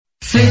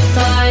في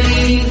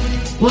الطريق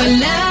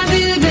ولا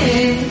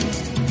بالبيت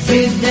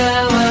في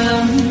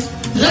الدوام،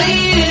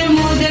 غير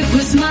مودك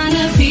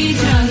واسمعنا في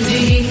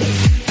ترانزيت.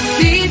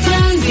 في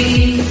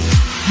ترانزيت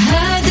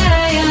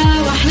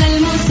هدايا واحلى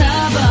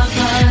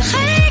المسابقة،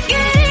 خليك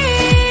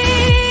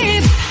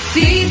قريب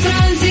في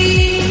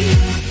ترانزيت.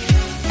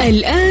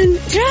 الآن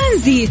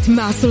ترانزيت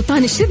مع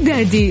سلطان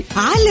الشدادي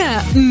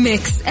على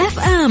ميكس اف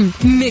ام.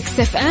 ميكس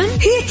اف ام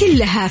هي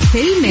كلها في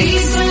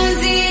الميكس.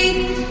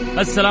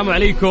 السلام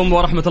عليكم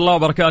ورحمة الله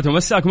وبركاته،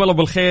 مساكم الله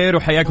بالخير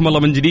وحياكم الله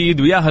من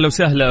جديد، ويا هلا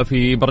وسهلا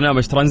في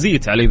برنامج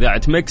ترانزيت على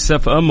إذاعة ميكس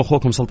اف ام.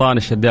 أخوكم سلطان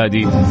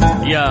الشدادي،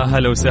 يا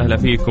هلا وسهلا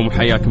فيكم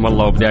وحياكم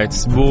الله. وبداية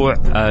أسبوع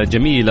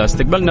جميلة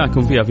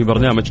استقبلناكم فيها في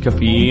برنامج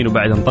كافيين،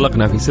 وبعد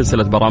انطلقنا في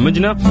سلسلة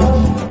برامجنا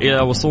إلى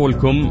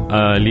وصولكم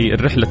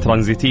للرحلة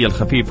الترانزيتية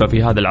الخفيفة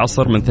في هذا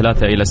العصر من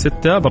 3 إلى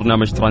 6.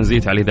 برنامج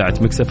ترانزيت على إذاعة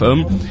ميكس اف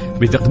ام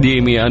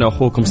بتقديمي أنا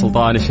أخوكم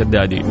سلطان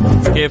الشدادي.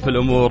 كيف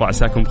الأمور؟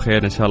 عساكم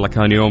بخير إن شاء الله.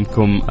 كان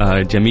يومكم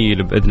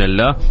جميل بإذن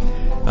الله.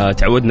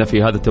 تعودنا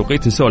في هذا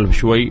التوقيت نسولف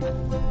شوي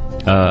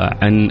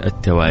عن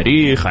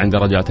التواريخ، عن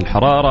درجات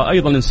الحرارة،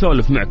 أيضا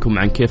نسولف معكم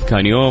عن كيف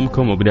كان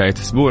يومكم وبداية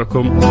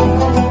أسبوعكم.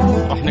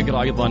 راح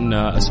نقرأ أيضا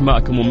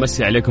أسماءكم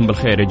ونمسي عليكم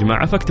بالخير يا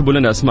جماعة، فاكتبوا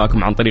لنا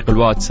أسماءكم عن طريق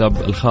الواتساب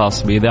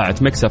الخاص بإذاعة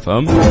ميكس اف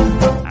ام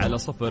على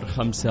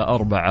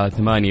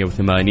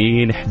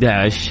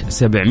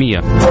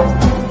 0548811700.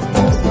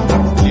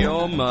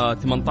 اليوم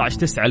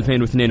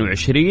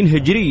 18/9/2022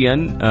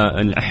 هجريا.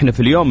 احنا في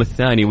اليوم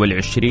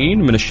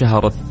 22 من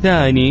الشهر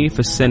الثاني في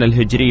السنة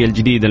الهجرية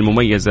الجديدة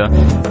المميزة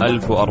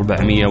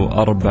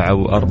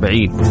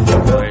 1444،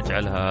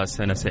 ويجعلها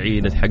سنة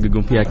سعيدة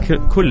تحققون فيها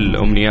كل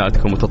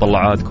أمنياتكم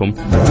وتطلعاتكم.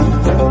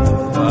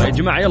 يا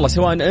جماعة يلا،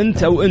 سواء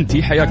أنت أو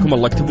أنتي حياكم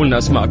الله، اكتبوا لنا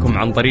أسماءكم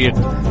عن طريق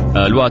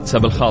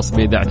الواتساب الخاص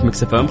بإذاعة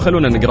ميكس اف ام.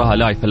 خلونا نقراها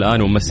لايف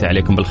الآن ونمسي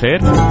عليكم بالخير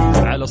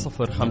على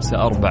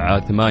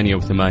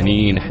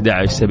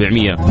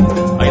 0548811700.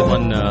 أيضا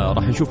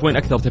راح نشوف وين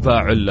أكثر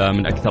تفاعل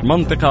من أكثر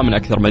منطقة من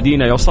أكثر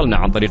مدينة. يوصلنا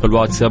عن طريق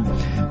الواتساب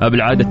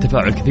بالعادة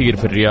التفاعل كثير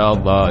في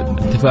الرياض،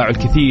 التفاعل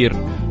كثير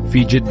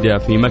في جدة،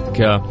 في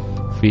مكة،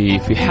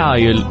 في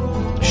حائل،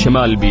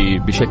 الشمال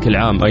بشكل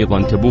عام،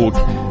 أيضا تبوك،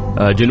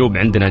 جنوب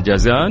عندنا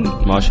جازان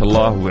ما شاء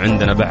الله،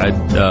 وعندنا بعد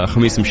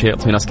خميس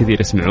مشيط في ناس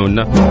كثير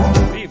يسمعونا،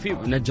 في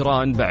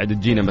نجران بعد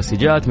تجينا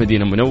مسجات،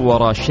 مدينة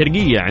منورة،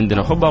 الشرقية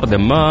عندنا خبر،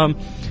 دمام،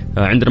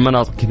 عندنا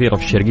مناطق كثيرة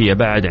في الشرقية،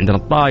 بعد عندنا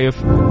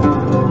الطائف.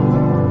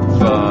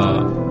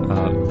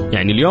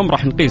 يعني اليوم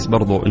راح نقيس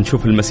برضو،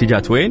 نشوف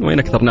المسجات وين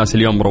أكثر ناس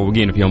اليوم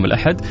مروقين في يوم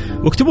الأحد،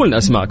 واكتبوا لنا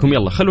أسماءكم.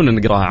 يلا خلونا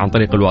نقراها عن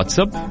طريق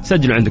الواتساب.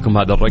 سجلوا عندكم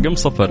هذا الرقم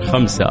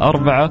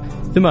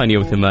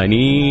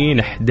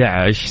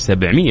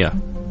 0548811700.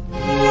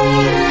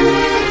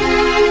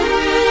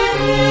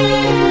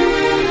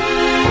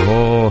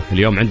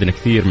 اليوم عندنا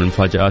كثير من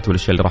المفاجآت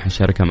والأشياء اللي راح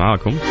نشاركها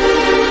معاكم،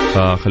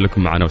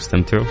 فخليكم معنا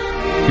واستمتعوا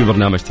في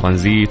برنامج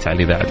ترانزيت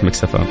على إذاعة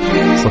ميكس اف ام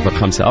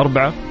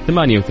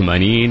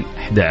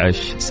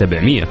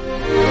 0548811700.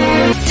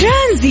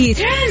 ترانزيت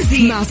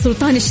مع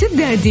سلطان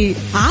الشدادي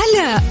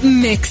على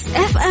ميكس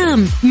اف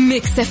ام.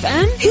 ميكس اف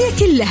ام هي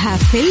كلها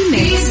في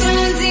الميكس.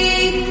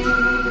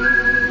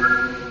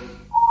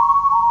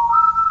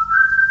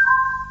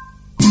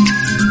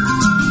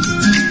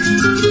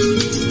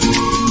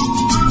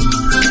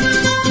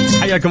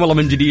 حياكم الله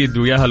من جديد،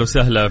 ويا هلا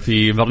وسهلا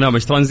في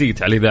برنامج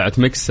ترانزيت على إذاعة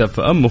ميكس اف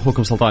ام.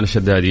 أخوكم سلطان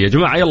الشدادي. يا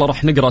جماعة يلا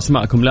راح نقرأ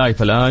أسماءكم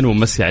لايف الآن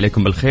ونمسي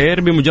عليكم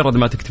بالخير بمجرد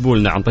ما تكتبوا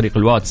لنا عن طريق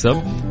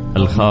الواتساب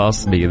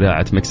الخاص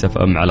بإذاعة ميكس اف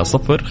ام على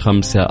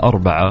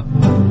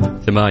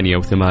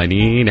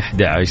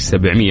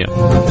 0548811700.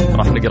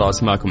 راح نقرأ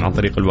أسماءكم عن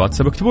طريق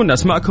الواتساب. اكتبوا لنا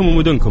أسماءكم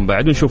ومدنكم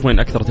بعد، ونشوف وين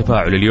أكثر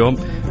تفاعل اليوم،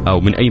 أو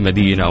من أي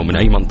مدينة أو من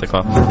أي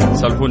منطقة.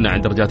 سالفونا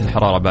عن درجات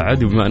الحرارة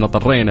بعد، وبما أن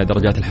طرينا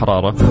درجات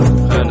الحرارة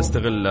خلينا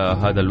نستغل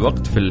هذا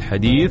الوقت في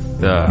الحديث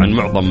عن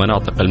معظم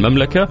مناطق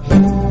المملكة،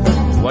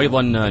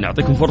 وأيضا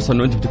نعطيكم فرصة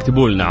أنه أنتم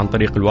تكتبوا لنا عن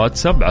طريق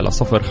الواتساب على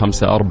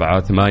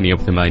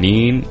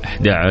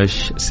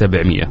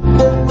 0548811700.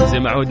 زي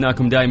ما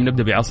عودناكم دائما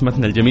نبدأ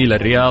بعاصمتنا الجميلة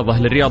الرياض.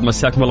 أهل الرياض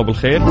مساكم الله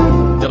بالخير.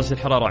 درجة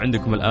الحرارة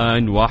عندكم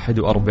الآن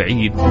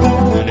 41.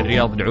 من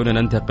الرياض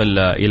دعونا ننتقل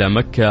إلى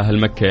مكة. أهل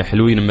مكة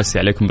حلوين، نمسي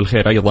عليكم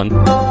بالخير أيضا.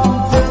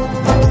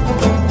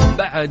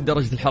 بعد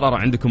درجة الحرارة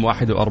عندكم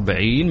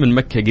 41. من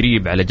مكة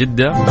قريب على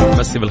جدة،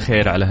 مسي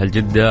بالخير على أهل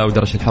جدة.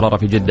 ودرجة الحرارة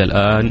في جدة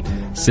الآن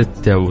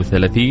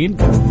 36.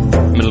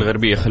 من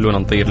الغربية خلونا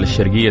نطير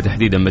للشرقية،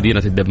 تحديدا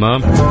مدينة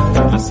الدمام،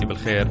 مسي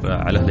بالخير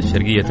على أهل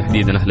الشرقية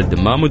تحديدا أهل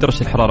الدمام.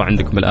 ودرجة الحرارة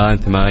عندكم الآن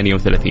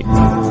 38.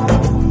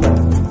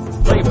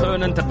 طيب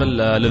خلونا ننتقل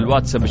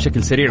للواتساب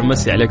بشكل سريع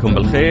ومسي عليكم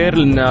بالخير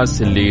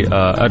للناس اللي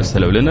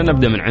أرسلوا لنا.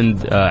 نبدأ من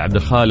عند عبد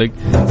الخالق،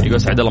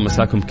 يقول سعد الله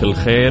مساكم كل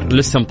خير،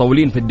 لسه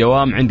مطولين في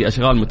الدوام، عندي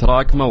أشغال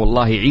متراكمة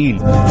والله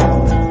يعين.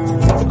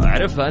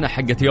 أعرفها أنا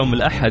حقت يوم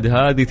الأحد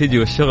هذه تجي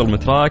والشغل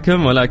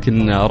متراكم،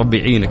 ولكن ربي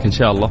يعينك إن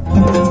شاء الله.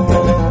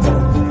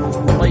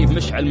 طيب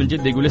مشعل من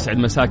جدة يقول يسعد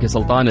مساك يا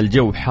سلطان،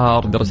 الجو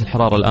حار، درجة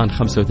الحرارة الآن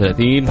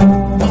 35.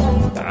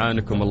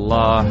 عانكم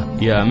الله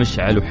يا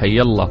مشعل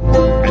وحي الله.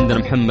 عندنا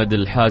محمد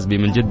الحازبي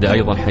من جدة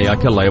أيضا،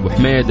 حياك الله يا أبو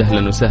حميد،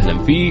 أهلا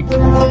وسهلا فيك.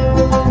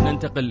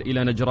 ننتقل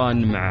إلى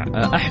نجران مع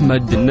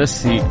أحمد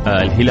النسي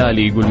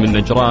الهلالي، يقول من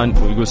نجران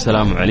ويقول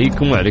السلام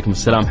عليكم. وعليكم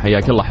السلام،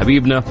 حياك الله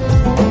حبيبنا.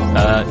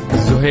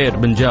 زهير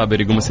بن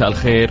جابر يقول مساء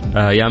الخير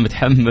يا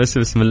متحمس،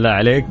 بسم الله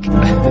عليك.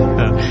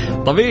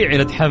 طبيعي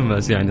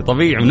نتحمس يعني،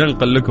 طبيعي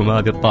وننقل لكم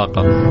هذه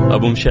الطاقة.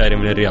 أبو مشاري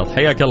من الرياض،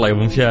 حياك الله يا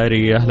أبو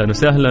مشاري، أهلا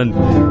وسهلا.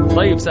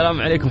 طيب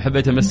سلام عليكم،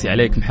 حبيت أمسي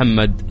عليك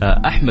محمد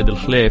أحمد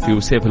الخليفي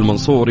وسيف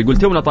المنصور، يقول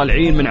تونا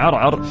طالعين من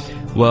عرعر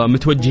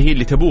ومتوجهين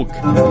لتبوك،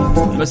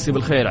 مسي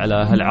بالخير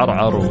على أهل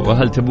عرعر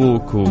وأهل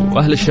تبوك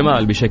وأهل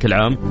الشمال بشكل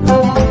عام.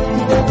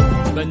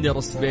 بندر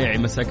السبيعي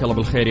مساك الله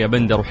بالخير يا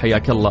بندر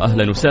وحياك الله،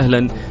 أهلا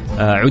وسهلا.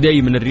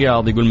 عدي من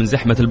الرياض يقول من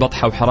زحمة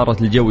البطحة وحرارة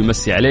الجو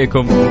يمسي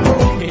عليكم،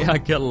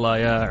 حياك الله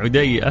يا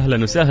عدي،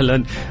 أهلا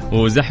وسهلا.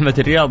 وزحمة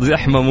الرياض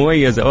زحمة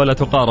مميزة ولا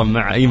تقارن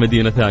مع أي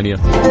مدينة ثانية.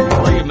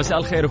 طيب مساء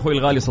الخير أخوي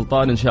الغالي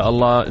سلطان، إن شاء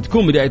الله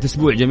تكون بداية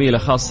أسبوع جميلة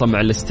خاصة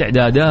مع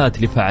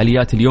الاستعدادات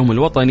لفعاليات اليوم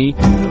الوطني،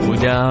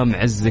 ودام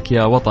عزك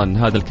يا وطن.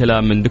 هذا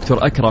الكلام من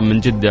دكتور أكرم من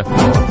جدة،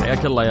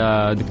 حياك الله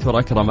يا دكتور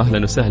أكرم،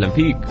 أهلا وسهلا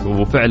فيك.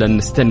 وفعلا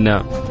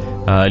نستنى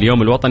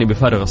اليوم الوطني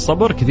بفارغ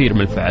الصبر، كثير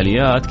من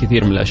الفعاليات،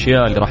 كثير من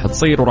الأشياء اللي راح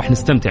تصير، وراح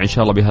نستمتع إن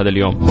شاء الله بهذا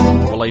اليوم،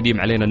 والله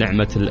يديم علينا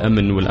نعمة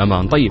الأمن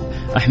والأمان. طيب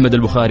أحمد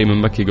البخاري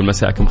من مكة يقول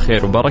مساءكم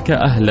خير وبركة،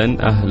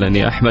 أهلا أهلا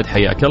يا أحمد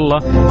حياك الله.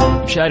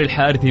 مشاري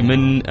الحارثي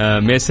من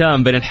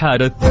ميسان بن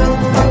الحارث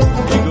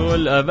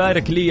يقول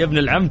بارك لي يا ابن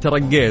العم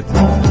ترقيت،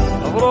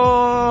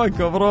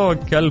 مبروك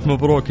مبروك، ألف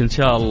مبروك إن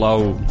شاء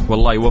الله،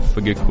 والله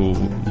يوفقك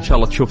وإن شاء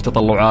الله تشوف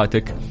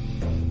تطلعاتك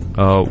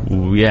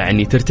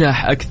ويعني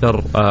ترتاح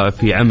أكثر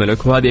في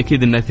عملك، وهذه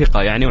أكيد أنها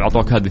ثقة يعني،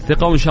 وعطوك هذه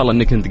الثقة وإن شاء الله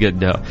أنك أنت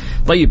قدها.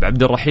 طيب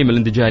عبد الرحيم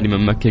الاندجاني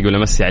من مكة يقول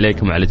أمسي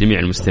عليكم وعلى جميع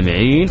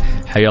المستمعين،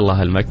 حيا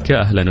الله المكة،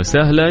 أهلا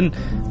وسهلا.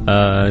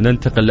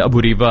 ننتقل لأبو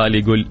ريفال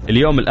يقول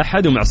اليوم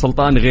الأحد ومع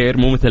سلطان غير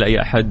مو مثل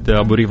أي أحد.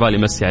 أبو ريفال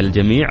يمسي على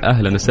الجميع،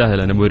 أهلا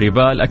وسهلا أبو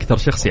ريفال، أكثر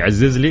شخص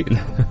يعزز لي.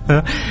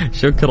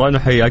 شكرا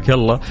وحياك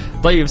الله.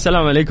 طيب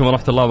السلام عليكم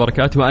ورحمة الله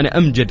وبركاته. أنا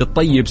أمجد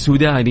الطيب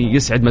سوداني،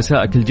 يسعد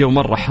مساءك، الجو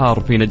مرة حار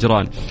في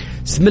نجران.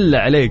 بسم الله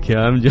عليك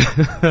يا أمجد.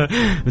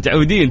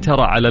 متعودين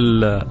ترى على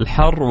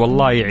الحر،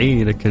 والله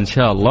يعينك إن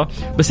شاء الله،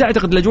 بس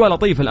أعتقد الأجواء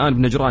لطيفة الآن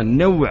بنجران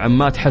نوعا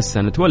ما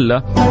تحسنت ولا؟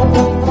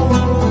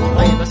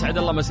 طيب أسعد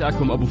الله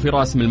مساءكم. أبو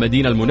فراس من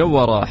المدينة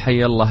المنورة،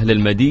 حي الله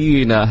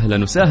للمدينة،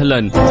 أهلا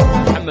وسهلا.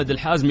 محمد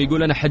الحازمي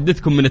يقول أنا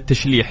حدثكم من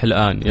التشليح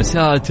الآن، يا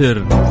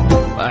ساتر.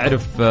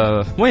 أعرف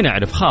وين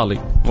أعرف خالي،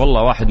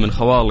 والله واحد من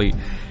خوالي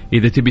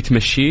إذا تبي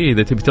تمشيه،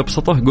 إذا تبي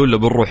تبسطه قول له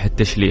بنروح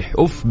التشليح.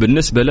 أوف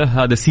بالنسبة له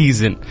هذا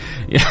سيزن.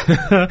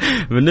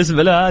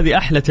 بالنسبة له هذه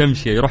أحلى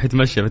تمشي، يروح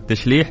يتمشى في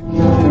التشليح.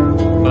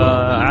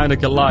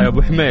 فعانك الله يا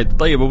أبو حميد.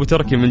 طيب أبو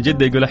تركي من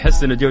جدة يقول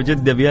أحس إنه جو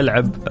جدة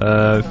بيلعب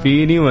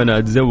فيني وأنا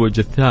أتزوج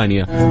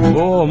الثانية.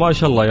 أوه ما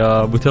شاء الله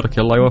يا أبو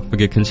تركي، الله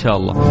يوفقك إن شاء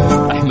الله.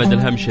 أحمد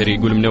الهمشري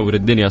يقول منور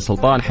الدنيا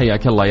سلطان،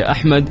 حياك الله يا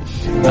أحمد.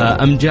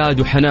 أمجاد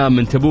وحنان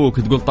من تبوك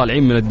تقول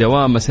طالعين من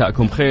الدوام،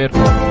 مساءكم خير،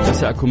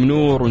 مساءكم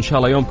نور، وإن شاء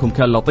الله يومكم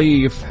كان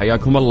لطيف،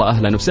 حياكم الله،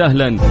 أهلا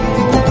وسهلا.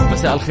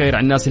 مساء الخير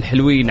على الناس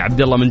الحلوين.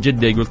 عبد الله من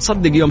جدة يقول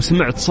تصدق يوم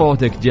سمعت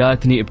صوتك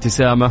جاتني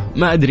ابتسامة،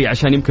 ما أدري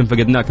عشان يمكن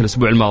فقدناك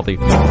الأسبوع الماضي.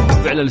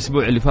 فعلا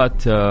الأسبوع اللي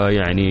فات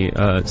يعني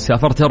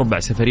سافرت 4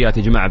 سفريات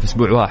يا جماعة في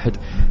أسبوع واحد،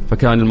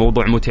 فكان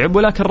الموضوع متعب،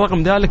 ولكن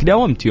رغم ذلك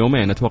داومت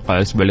يومين أتوقع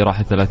الأسبوع اللي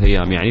راح 3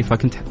 أيام يعني،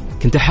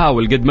 فكنت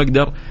أحاول قد ما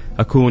أقدر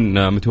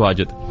أكون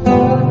متواجد.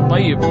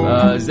 طيب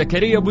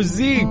زكريا أبو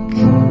الزيك،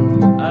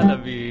 أهلا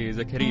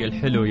بزكريا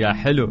الحلو يا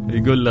حلو،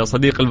 يقول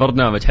صديق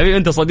البرنامج. حبيبي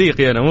أنت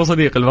صديقي، أنا مو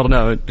صديق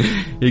البرنامج.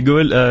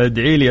 يقول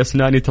ادعي لي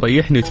أسناني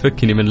تريحني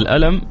وتفكني من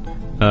الألم،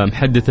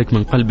 محدثك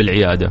من قلب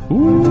العيادة.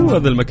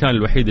 هذا المكان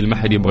الوحيد اللي ما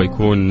حد يبغى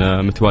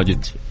يكون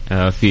متواجد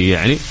فيه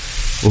يعني،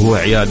 وهو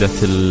عيادة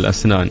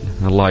الأسنان.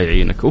 الله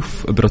يعينك.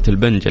 أوف إبرة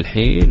البنج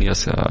الحين، يا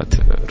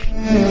ساتر.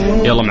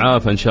 يلا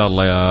معافى إن شاء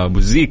الله يا أبو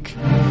الزيك.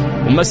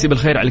 ومسي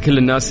بالخير على كل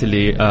الناس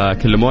اللي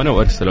كلمونا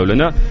وأرسلوا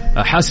لنا.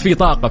 حاس في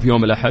طاقة في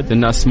يوم الأحد،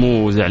 الناس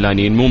مو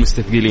زعلانين مو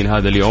مستثقلين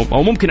هذا اليوم،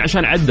 أو ممكن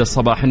عشان عدى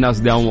الصباح الناس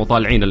داوموا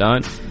وطالعين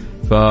الآن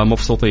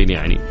فمبسوطين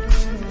يعني،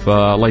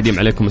 فالله يديم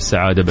عليكم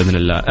السعادة بإذن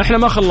الله. احنا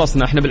ما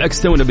خلصنا، احنا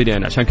بالعكس تونا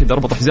بدينا، عشان كده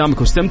اربط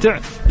حزامك واستمتع،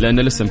 لأن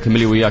لسه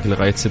مكملي وياك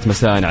لغاية 6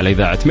 مساء على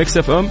إذاعة ميكس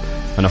اف ام.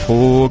 أنا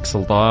أخوك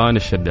سلطان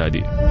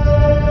الشدادي.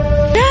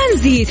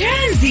 ترانزيت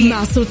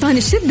مع سلطان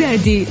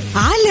الشدادي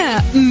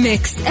على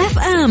ميكس اف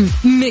ام.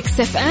 ميكس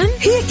اف ام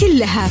هي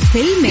كلها في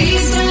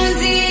الميكس.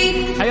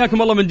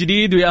 حياكم الله من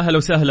جديد ويا أهلا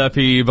وسهلا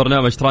في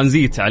برنامج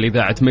ترانزيت على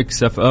إذاعة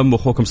ميكس اف ام،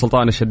 أخوكم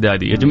سلطان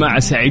الشدادي. يا جماعة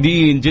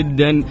سعيدين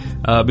جدا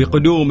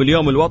بقدوم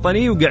اليوم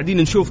الوطني، وقاعدين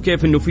نشوف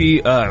كيف إنه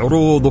في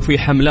عروض وفي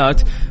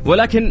حملات،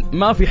 ولكن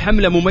ما في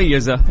حملة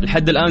مميزة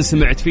لحد الآن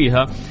سمعت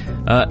فيها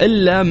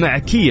إلا مع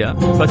كيا.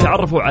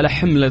 فتعرفوا على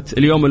حملة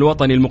اليوم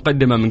الوطني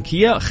المقدمة من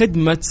كيا،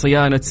 خدمة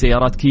صيانة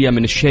سيارات كيا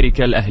من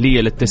الشركة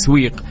الأهلية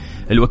للتسويق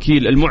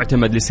الوكيل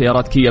المعتمد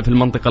لسيارات كيا في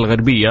المنطقة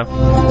الغربية.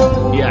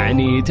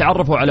 يعني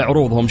تعرفوا على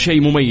عروضهم،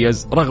 شيء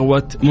مميز،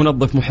 رغوة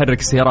منظف محرك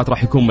السيارات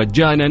راح يكون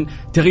مجانا،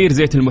 تغيير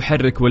زيت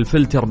المحرك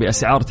والفلتر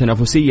بأسعار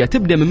تنافسية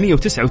تبدأ من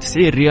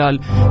 199 ريال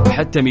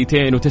وحتى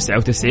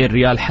 299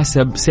 ريال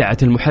حسب سعة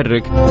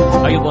المحرك.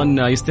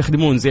 أيضا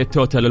يستخدمون زيت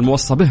توتال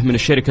الموصى به من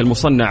الشركة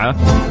المصنعة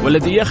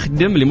والذي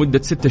يخدم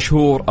لمدة 6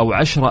 شهور أو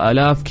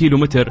 10,000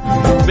 كيلومتر،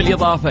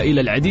 بالإضافة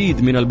إلى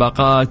العديد من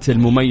الباقات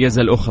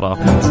المميزة الأخرى.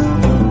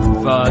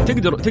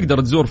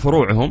 فتقدر تزور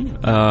فروعهم.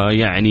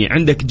 يعني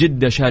عندك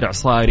جدة شارع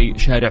صاري،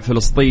 شارع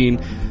فلسطين،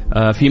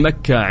 في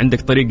مكة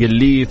عندك طريق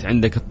الليث،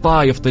 عندك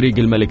الطائف طريق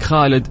الملك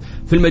خالد،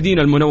 في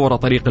المدينة المنورة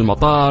طريق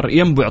المطار،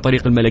 ينبع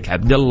طريق الملك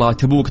عبد الله،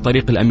 تبوك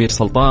طريق الأمير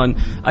سلطان.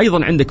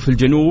 أيضا عندك في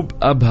الجنوب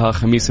أبها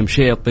خميس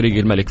مشيط طريق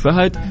الملك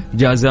فهد،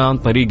 جازان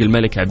طريق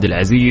الملك عبد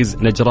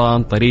العزيز،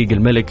 نجران طريق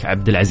الملك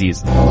عبد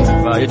العزيز.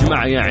 فيا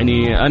جماعة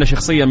يعني أنا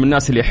شخصيا من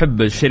الناس اللي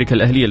يحب الشركة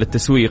الأهلية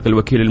للتسويق،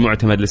 الوكيل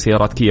المعتمد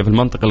لسيارات كيا في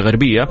المنطقة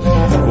الغربية،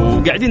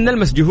 وقاعدين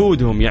نلمس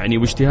جهودهم يعني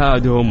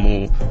واجتهادهم.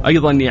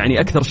 وأيضا يعني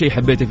أكثر شيء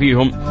حبيته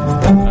فيهم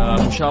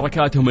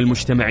مشاركاتهم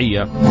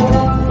المجتمعية.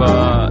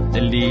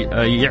 فاللي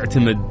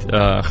يعتمد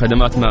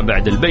خدمات ما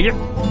بعد البيع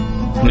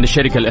من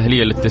الشركة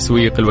الأهلية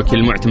للتسويق، الوكيل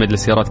المعتمد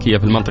لسيارات كيا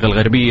في المنطقة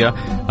الغربية،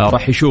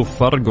 راح يشوف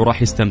فرق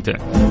وراح يستمتع.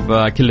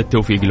 فكل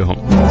التوفيق لهم.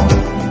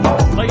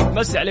 طيب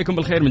مسي عليكم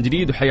بالخير من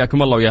جديد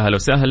وحياكم الله ويا هلا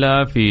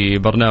وسهلا في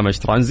برنامج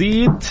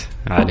ترانزيت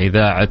على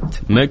إذاعة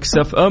ميكس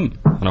اف ام.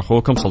 أنا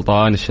أخوكم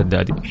سلطان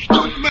الشدادي.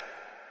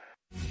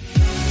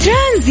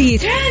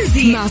 ترانزيت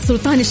مع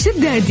سلطان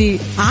الشدادي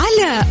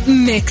على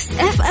ميكس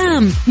اف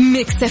ام.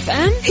 ميكس اف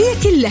ام هي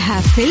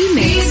كلها في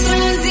الميكس.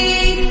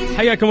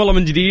 حياكم الله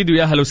من جديد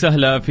ويا هلا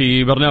وسهلا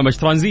في برنامج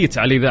ترانزيت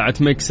على إذاعة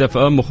ميكس اف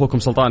ام. أخوكم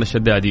سلطان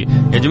الشدادي.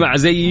 يا جماعة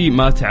زي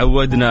ما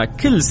تعودنا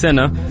كل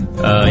سنة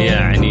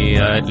يعني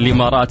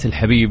الإمارات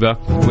الحبيبة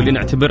واللي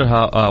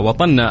نعتبرها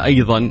وطننا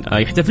أيضا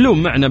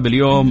يحتفلون معنا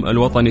باليوم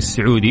الوطني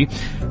السعودي.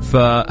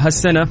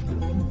 فهالسنة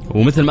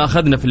ومثل ما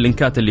أخذنا في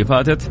اللينكات اللي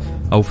فاتت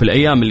أو في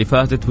الأيام اللي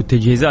فاتت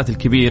والتجهيزات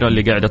الكبيرة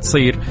اللي قاعدة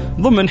تصير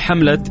ضمن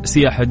حملة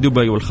سياحة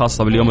دبي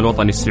والخاصة باليوم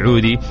الوطني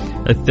السعودي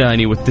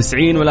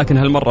 92، ولكن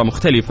هالمرة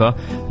مختلفة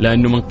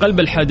لأنه من قلب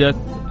الحدث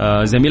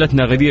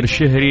زميلتنا غدير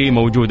الشهري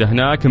موجودة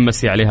هناك.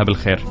 نمسي عليها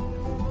بالخير.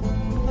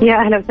 يا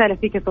أهلا وسهلا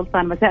فيك يا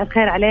سلطان، مساء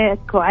الخير عليك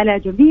وعلى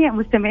جميع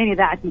مستمعين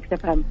إذاعة ميكس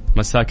اف ام.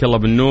 مساك الله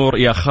بالنور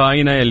يا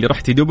خاينة اللي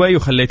رحتي دبي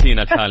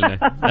وخليتينا لحالنا.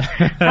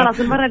 خلاص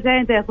المرة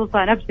الجاية أنت يا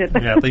سلطان،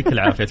 أبشر. يعطيك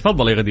العافية.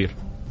 تفضل يا غدير.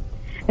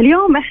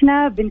 اليوم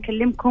إحنا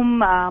بنكلمكم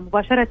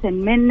مباشرة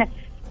من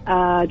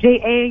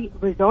JA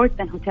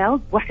Resorts and Hotels،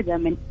 واحدة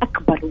من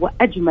أكبر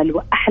وأجمل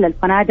وأحلى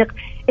الفنادق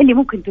اللي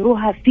ممكن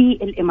تروها في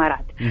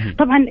الإمارات.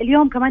 طبعا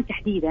اليوم كمان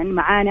تحديدا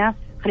معانا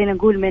خلينا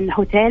نقول من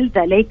هوتيل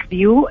ذا ليك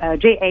فيو،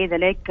 JA ذا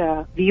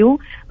ليك فيو،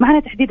 معنا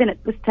تحديدا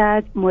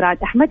الأستاذ مراد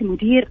أحمد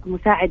مدير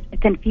مساعد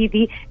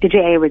تنفيذي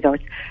لJA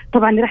Resorts.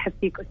 طبعا نرحب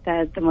فيك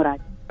أستاذ مراد.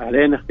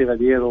 أهلين أختي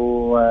غدير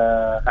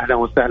وأهلا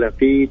وسهلا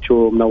فيك،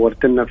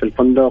 ومنورتنا في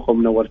الفندق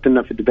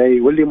ومنورتنا في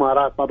دبي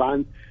والإمارات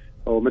طبعا.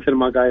 ومثل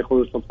ما قال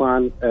أخوي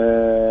سلطان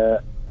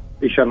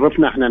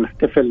يشرفنا احنا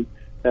نحتفل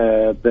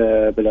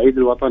بالعيد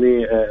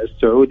الوطني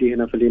السعودي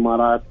هنا في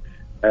الإمارات،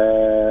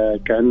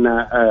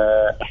 كأننا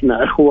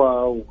احنا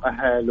اخوة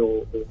واهل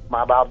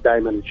ومع بعض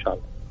دائما ان شاء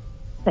الله.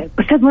 طيب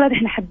استاذ مراد،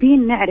 احنا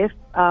حابين نعرف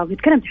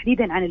نتكلم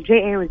تحديدا عن الجي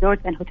اي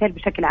ريزورتس اند هوتيل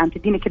بشكل عام،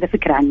 تدينا كذا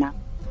فكرة عنها.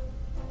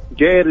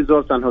 جي اي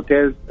ريزورتس اند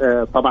هوتيلز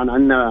طبعا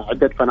عندنا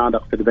عدة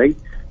فنادق في دبي.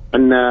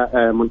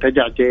 عندنا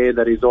منتجع جي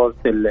ذا ريزورت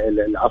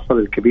الاصل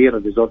الكبير،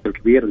 الريزورت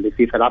الكبير اللي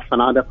فيه 3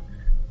 فنادق.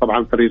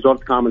 طبعا في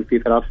الريزورت كامل فيه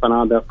 3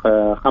 فنادق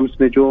 5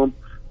 نجوم،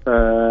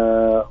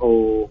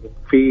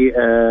 وفي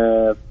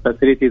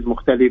فاسيليتيز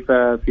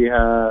مختلفة،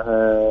 فيها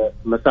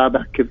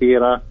مسابح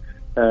كثيرة،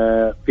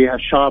 فيها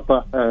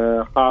شاطئ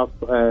خاص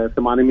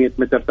 800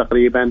 متر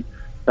تقريبا،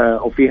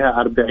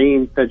 وفيها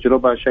 40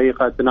 تجربة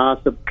شيقة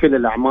تناسب كل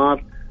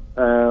الأعمار،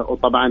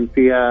 وطبعا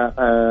فيها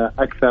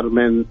أكثر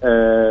من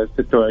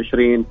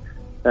 26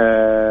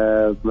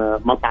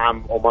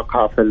 مطعم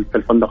ومقهى في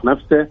الفندق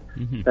نفسه.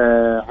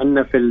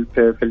 عندنا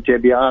في الجي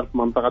بي آر في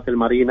منطقة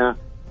المارينا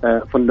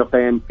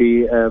فندقين،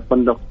 في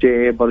فندق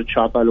جي برج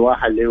شاطئ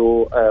الواحة اللي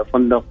هو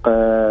فندق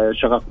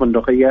شقق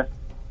فندقية،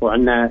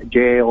 وعندنا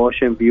جي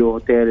اوشن فيو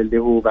هوتيل اللي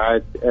هو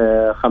بعد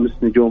 5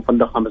 نجوم،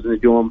 فندق 5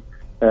 نجوم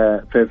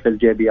في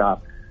الجي بي آر.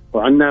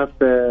 وعندنا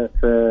في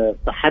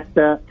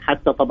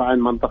حتى طبعا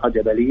منطقة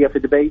جبلية في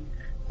دبي،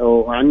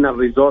 وعندنا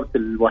الريزورت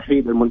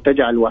الوحيد،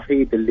 المنتجع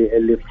الوحيد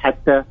اللي في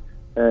حتى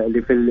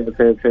اللي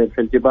في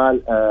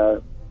الجبال،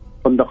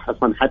 فندق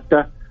حصن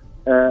حتى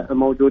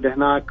موجود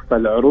هناك.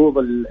 فالعروض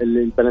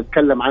اللي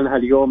بنتكلم عنها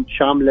اليوم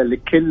شاملة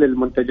لكل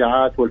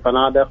المنتجعات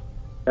والفنادق،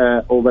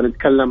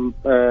 وبنتكلم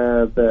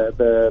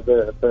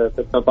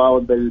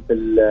بالتطاول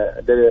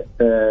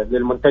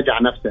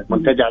للمنتجع نفسه،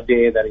 منتجع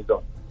جي ذا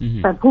ريزورت.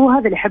 طيب هو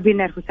هذا اللي حابين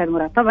نعرفه أستاذ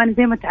مراد. طبعا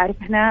زي ما تعرف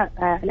احنا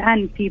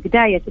الآن في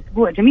بداية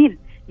أسبوع جميل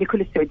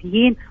لكل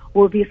السعوديين،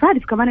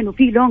 وبيصادف كمان انه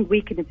في لونج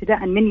ويكند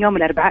ابتداء من يوم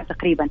الاربعاء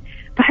تقريبا.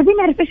 فحابين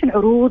نعرف ايش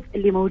العروض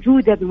اللي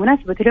موجوده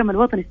بمناسبه اليوم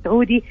الوطني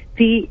السعودي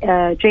في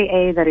جي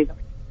اي ذا ريزورت.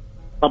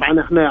 طبعا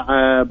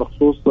احنا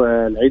بخصوص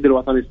العيد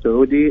الوطني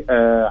السعودي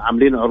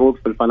عاملين عروض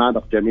في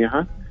الفنادق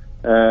جميعها.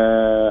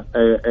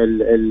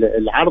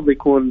 العرض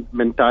يكون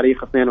من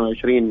تاريخ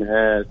 22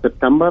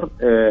 سبتمبر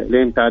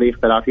لين تاريخ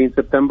 30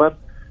 سبتمبر،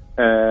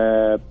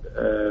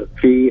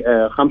 في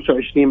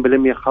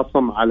 25%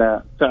 خصم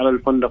على سعر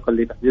الفندق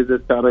اللي تحجزه،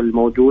 السعر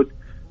الموجود،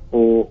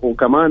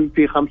 وكمان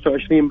في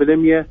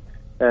 25%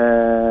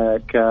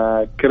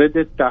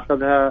 ككريدت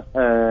تاخذها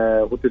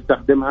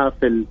وتستخدمها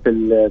في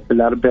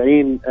ال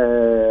 40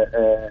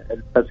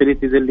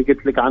 الفاسيلتيز اللي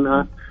قلت لك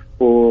عنها،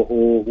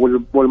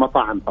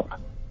 والمطاعم طبعا.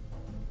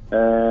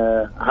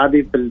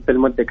 هذه في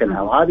المدة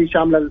كلها، وهذه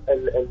شاملة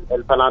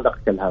الفنادق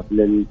كلها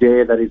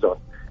للجي ذا ريزورت.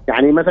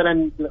 يعني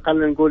مثلا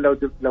خلينا نقول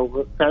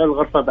لو سعر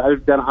الغرفة ب1000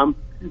 درهم،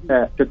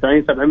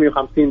 تدفعين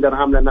 750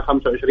 درهم لأنه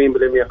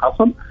 25%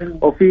 خصم،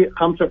 وفي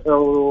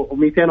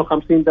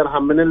 250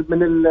 درهم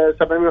من ال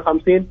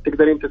 750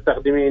 تقدرين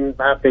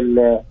تستخدمينها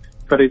في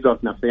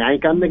الريزورت نفسه، يعني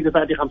كأنك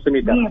دفعتي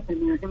 500 درهم.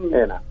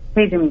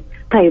 جميل.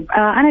 طيب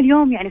أنا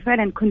اليوم يعني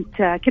فعلا كنت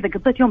كذا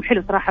قضيت يوم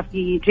حلو صراحة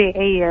في جي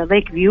اي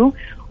ليك فيو،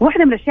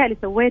 واحدة من الأشياء اللي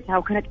سويتها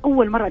وكانت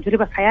أول مرة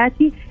أجربها في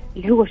حياتي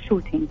اللي هو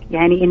الشوتينج.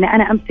 يعني إن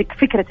أنا أمسك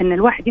فكرة إن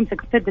الواحد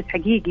يمسك مسدس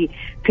حقيقي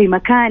في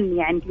مكان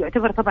يعني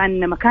يعتبر طبعا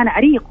مكان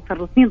عريق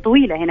وصار سنين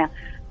طويلة هنا،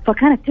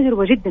 فكانت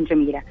تجربة جدا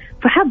جميلة.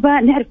 فحابة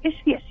نعرف إيش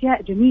في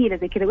أشياء جميلة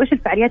زي كذا، وإيش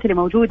الفعاليات اللي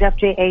موجودة في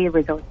جي اي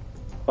ريزورت.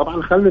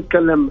 طبعا خلينا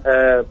نتكلم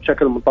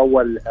بشكل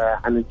مطول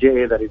عن الجي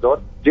اي ذا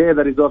ريزورت. جي اي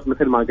ذا ريزورت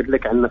مثل ما قلت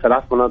لك عندنا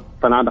 3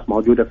 فنادق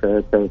موجودة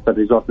في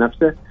الريزورت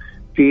نفسه.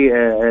 في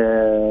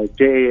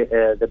جي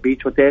ذا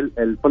بيتش هوتيل،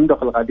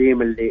 الفندق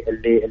القديم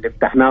اللي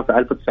فتحناه في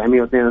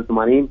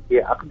 1982،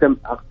 هي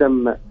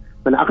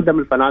من أقدم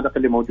الفنادق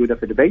اللي موجودة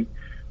في دبي.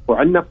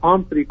 وعندنا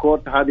بالم تري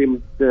كورت، هذه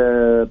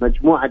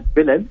مجموعة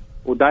فيلل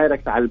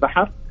ودايركت على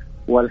البحر،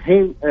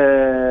 والحين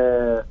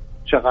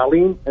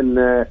شغالين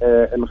ان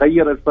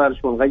نغير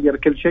الفرش ونغير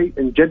كل شيء،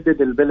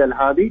 نجدد الفيلل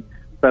هذه،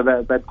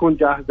 فبتكون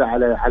جاهزة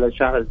على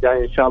الشهر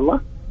الجاي إن شاء الله.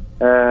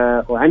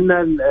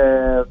 وعندنا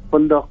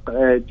فندق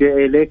جي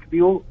اي ليك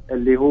فيو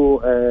اللي هو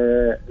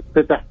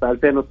افتتح في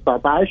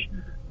 2019،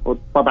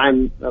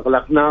 وطبعا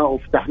اغلقناه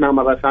وفتحناه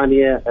مرة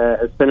ثانية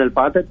السنة اللي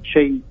فاتت،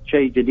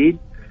 شيء جديد.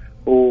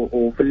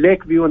 وفي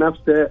الليك فيو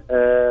نفسه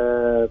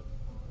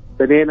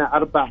بنينا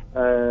 4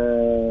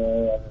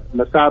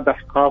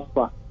 مسابح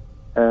خاصة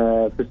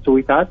في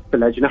السويتات في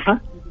الأجنحة.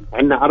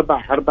 عندنا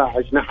 4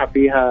 أجنحة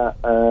فيها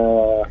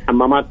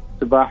حمامات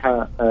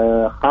سباحة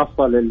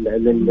خاصة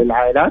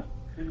للعائلات،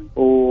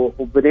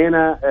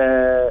 وبنينا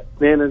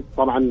 2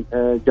 طبعا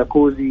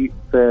جاكوزي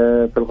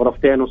في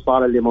الغرفتين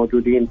والصالة اللي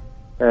موجودين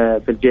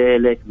في الجي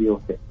ليك فيو.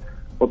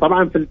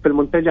 وطبعا في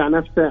المنتجع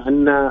نفسه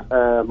عندنا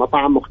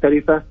مطاعم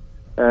مختلفة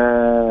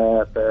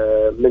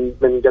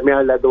من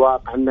جميع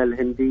الأذواق. عندنا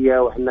الهندية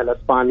وعندنا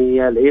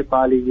الإسبانية،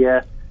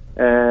 الإيطالية،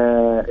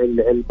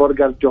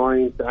 البرجر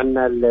جوينت،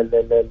 عندنا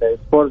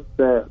السبورت،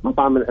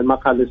 مطعم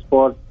المقهى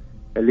السبورت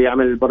اللي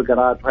يعمل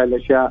البرجرات وهاي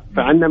الاشياء.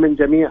 فعندنا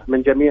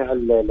من جميع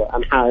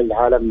انحاء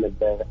العالم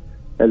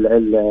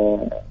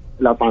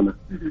الاطعمه.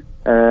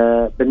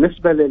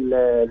 بالنسبه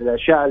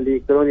للاشياء اللي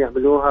يقدرون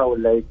يعملوها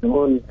ولا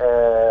يقدرون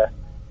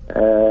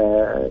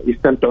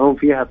يستمتعون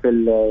فيها في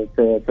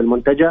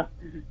المنتجع،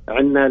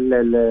 عندنا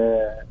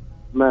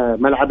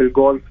ملعب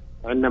الجولف،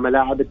 عندنا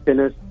ملاعب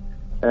التنس،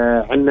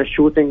 عندنا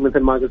الشوتينج مثل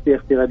ما قلت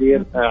اختي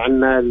غدير.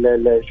 عندنا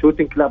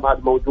الشوتينج كلاب، هذا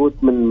موجود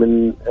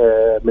من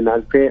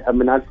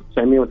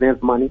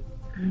 1982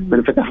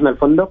 من فتحنا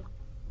الفندق،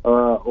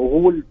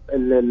 وهو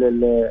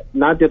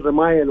نادي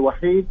الرماية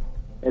الوحيد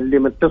اللي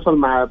متصل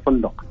مع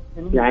الفندق،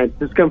 يعني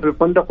تسكن في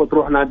الفندق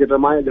وتروح نادي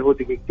الرماية اللي هو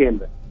دقيقتين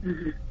بس.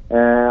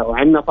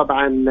 وعندنا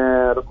طبعا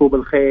ركوب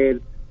الخيل،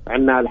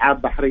 عندنا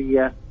ألعاب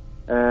بحرية،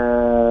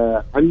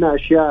 عندنا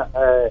أشياء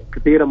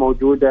كثيرة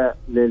موجودة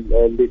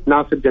اللي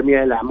تناسب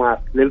جميع الأعمار،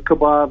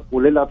 للكبار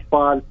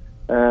وللأطفال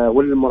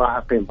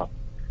وللمراهقين طبعا.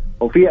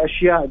 وفي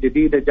أشياء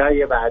جديدة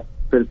جاية بعد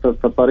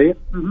في الطريق،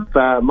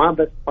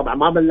 طبعا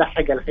ما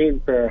بنلحق الحين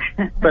في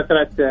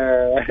فترة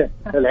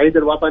العيد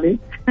الوطني.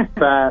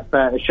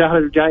 فالشهر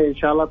الجاي إن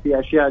شاء الله في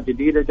أشياء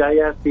جديدة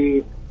جاية.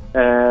 في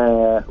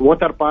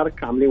ووتر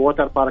بارك، عاملين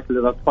ووتر بارك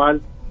للأطفال،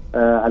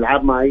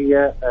 ألعاب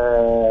مائية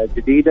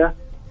جديدة،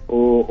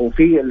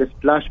 وفي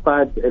السبلاش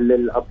باد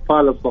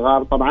للأطفال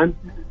الصغار طبعا،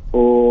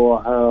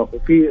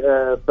 وفي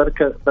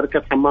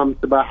بركة حمام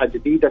سباحة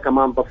جديدة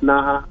كمان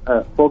ضفناها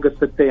فوق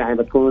ال6، يعني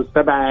بتكون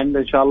 7 عندنا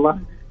إن شاء الله.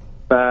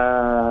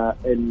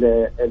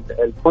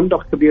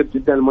 فالفندق كبير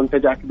جدا،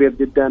 المنتجع كبير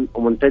جدا،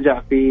 ومنتجع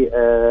في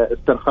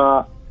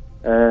استرخاء،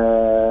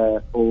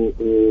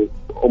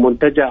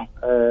 ومنتجع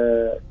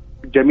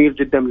جميل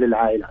جدا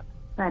للعائلات.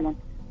 فعلا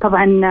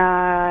طبعا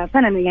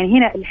فعلا، يعني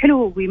هنا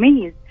الحلو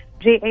ويميز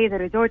جي اي ذا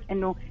ريزورت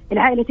انه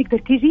العائله تقدر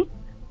تيجي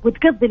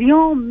وتقضي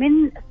اليوم من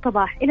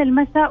الصباح إلى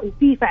المساء،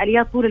 وفي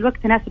فعاليات طول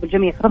الوقت تناسب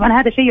الجميع.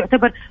 طبعا هذا شيء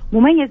يعتبر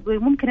مميز،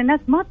 وممكن الناس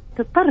ما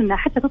تضطر انها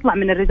حتى تطلع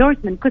من الريزورت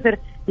من كثر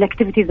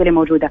الاكتيفيتيز اللي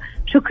موجودة.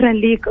 شكرا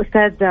لك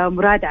أستاذ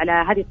مراد على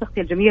هذه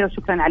التغطية الجميلة،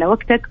 وشكرا على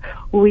وقتك،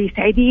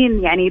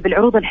 وسعيدين يعني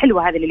بالعروض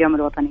الحلوة هذه لليوم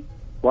الوطني.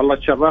 والله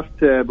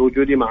تشرفت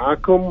بوجودي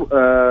معاكم،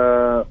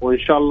 وإن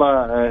شاء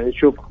الله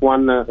نشوف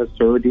إخواننا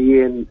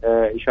السعوديين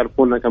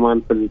يشاركونا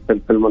كمان في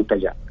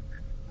المنتجع.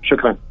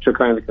 شكرا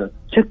لك.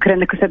 شكرا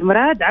لك أستاذ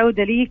مراد،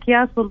 عودة ليك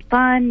يا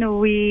سلطان،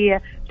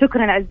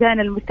 وشكرا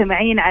أعزائنا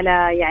المستمعين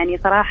على يعني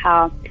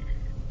صراحة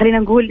خلينا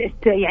نقول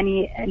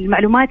يعني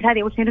المعلومات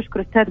هذه. أول شيء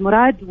نشكر أستاذ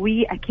مراد،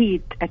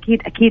 وأكيد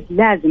أكيد أكيد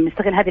لازم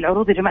نستغل هذه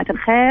العروض يا جماعة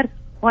الخير.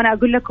 وأنا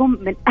أقول لكم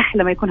من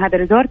أحلى ما يكون هذا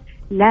الريزورت،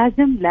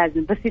 لازم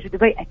بس يجي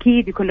دبي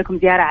أكيد يكون لكم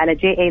زيارة على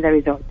JA ذا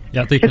ريزورت.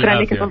 يعطيك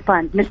شكرا لك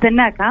سلطان،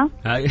 نستناك.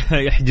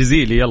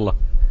 يحجزي لي يلا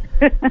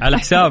على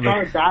حسابك.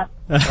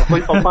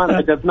 أخوي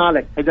سلطان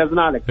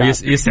حجزنا لك.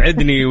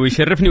 يسعدني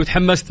ويشرفني،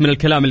 وتحمست من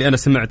الكلام اللي أنا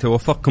سمعته.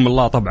 وفقكم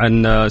الله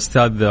طبعا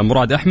أستاذ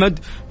مراد أحمد،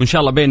 وإن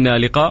شاء الله بيننا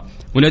لقاء.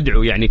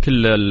 وندعو يعني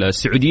كل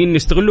السعوديين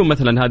يستغلون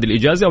مثلا هذه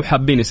الإجازة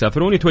وحابين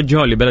يسافرون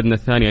يتوجهون لبلدنا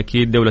الثاني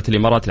أكيد دولة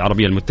الإمارات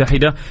العربية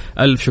المتحدة.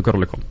 ألف شكر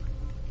لكم.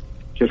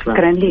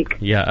 شكرا لك.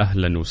 يا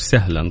أهلا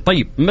وسهلا.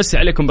 طيب مسي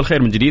عليكم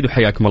بالخير من جديد،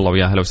 وحياكم الله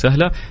ويا أهلا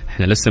وسهلا.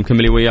 احنا لسه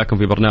مكملين وياكم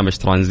في برنامج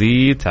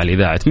ترانزيت على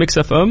إذاعة ميكس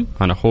اف ام.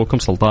 أنا أخوكم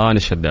سلطان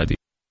الشدادي.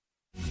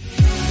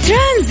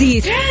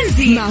 ترانزيت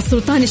مع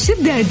سلطان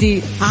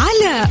الشدادي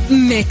على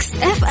ميكس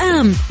اف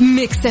ام.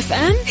 ميكس اف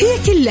ام هي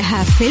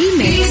كلها في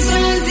الميكس.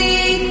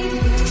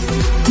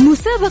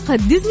 مسابقة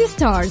ديزني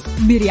ستارز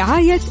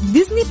برعاية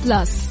ديزني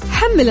بلس.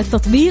 حمل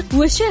التطبيق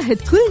وشاهد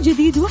كل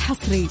جديد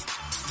وحصري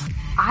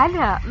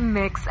على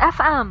ميكس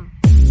اف ام.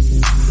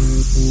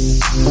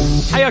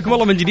 حياكم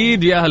الله من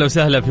جديد، يا أهلا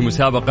وسهلا في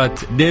مسابقة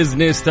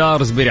ديزني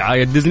ستارز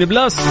برعاية ديزني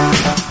بلس.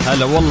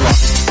 هلا والله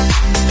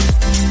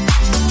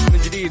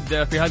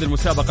في هذه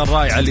المسابقة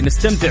الرائعة اللي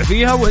نستمتع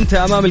فيها وانت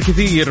امام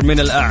الكثير من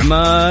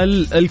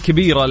الاعمال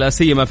الكبيرة، لا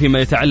سيما فيما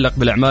يتعلق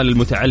بالاعمال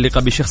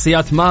المتعلقة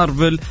بشخصيات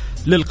مارفل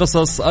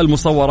للقصص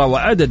المصورة،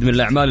 وعدد من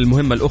الاعمال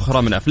المهمة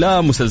الاخرى من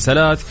افلام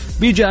مسلسلات،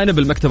 بجانب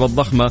المكتبة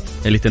الضخمة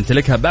اللي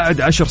تمتلكها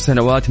بعد 10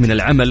 سنوات من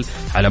العمل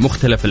على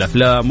مختلف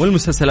الافلام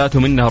والمسلسلات،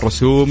 ومنها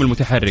الرسوم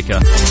المتحركة.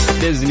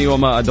 ديزني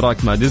وما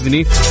ادراك ما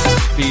ديزني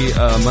في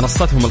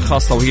منصتهم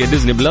الخاصة وهي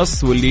ديزني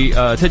بلس،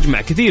 واللي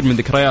تجمع كثير من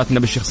ذكرياتنا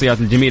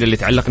بالشخصيات الجميلة اللي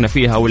تعلقنا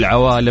فيها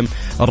والعوالم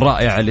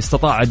الرائعة اللي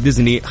استطاعت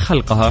ديزني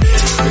خلقها،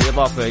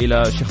 بالإضافة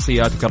إلى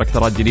شخصيات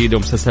وكاركترات جديدة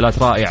ومسلسلات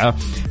رائعة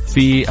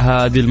في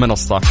هذه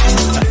المنصة.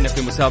 احنا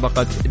في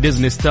مسابقة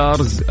ديزني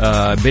ستارز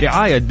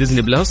برعاية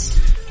ديزني بلس.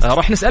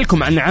 راح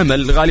نسألكم عن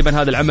عمل،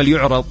 غالبا هذا العمل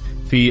يعرض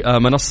في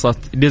منصة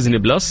ديزني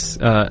بلس.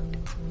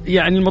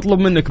 يعني المطلوب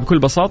منك بكل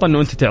بساطة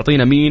أنه أنت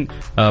تعطينا مين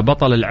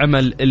بطل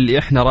العمل اللي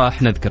إحنا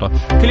راح نذكره.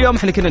 كل يوم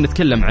إحنا كنا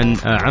نتكلم عن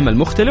عمل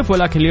مختلف،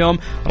 ولكن اليوم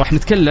راح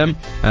نتكلم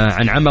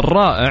عن عمل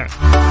رائع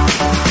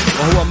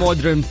وهو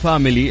مودرن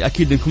فاميلي.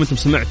 أكيد أنكم أنتم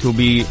سمعتوا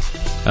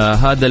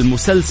بهذا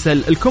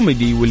المسلسل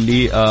الكوميدي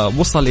واللي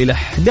وصل إلى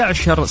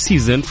 11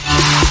 سيزن.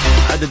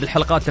 عدد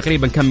الحلقات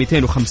تقريبا كان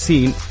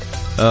 250.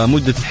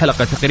 مدة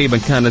الحلقة تقريبا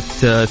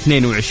كانت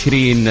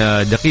 22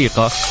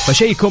 دقيقة،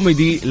 فشيء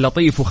كوميدي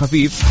لطيف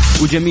وخفيف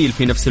وجميل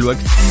في نفس الوقت.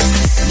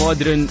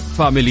 مودرن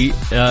فاميلي.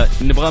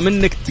 نبغى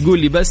منك تقول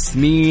لي بس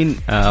مين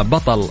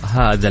بطل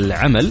هذا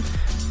العمل.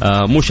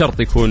 مو شرط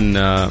يكون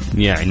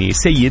يعني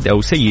سيد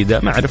أو سيدة،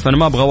 ما أعرف، أنا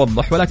ما أبغى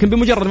أوضح، ولكن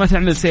بمجرد ما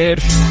تعمل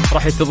سيرش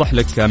راح يتضح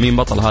لك مين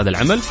بطل هذا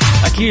العمل.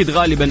 أكيد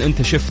غالبا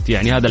أنت شفت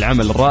يعني هذا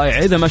العمل الرائع،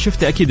 إذا ما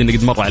شفته أكيد إنه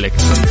قد مر عليك.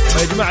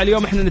 فيا جماعة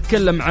اليوم إحنا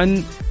نتكلم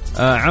عن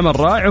عمل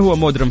رائع هو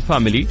مودرن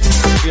فاميلي،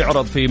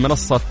 يعرض في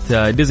منصة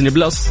ديزني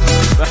بلس.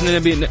 فإحنا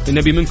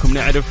نبي منكم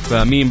نعرف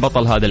مين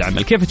بطل هذا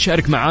العمل. كيف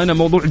تشارك معنا؟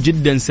 موضوع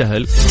جدا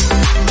سهل.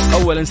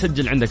 أولا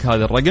سجل عندك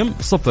هذا الرقم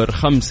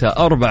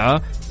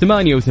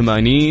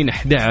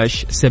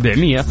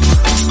 0548811700.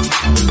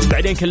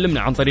 بعدين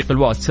كلمنا عن طريق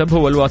الواتساب،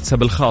 هو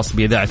الواتساب الخاص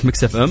بإذاعة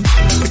ميكس اف ام.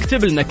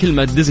 اكتب لنا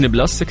كلمة ديزني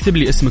بلس، اكتب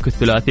لي اسمك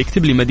الثلاثي،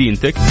 اكتب لي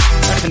مدينتك.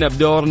 احنا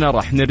بدورنا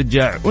راح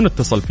نرجع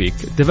ونتصل فيك.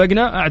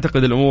 اتفقنا؟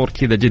 اعتقد الامور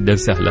كذا جدا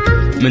سهلة.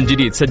 من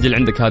جديد سجل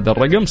عندك هذا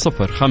الرقم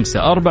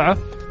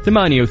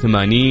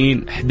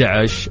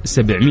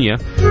 0548811700.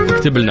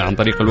 اكتب لنا عن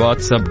طريق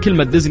الواتساب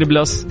كلمة ديزني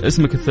بلس،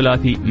 اسمك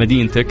الثلاثي،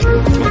 مدينتك،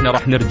 واحنا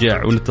راح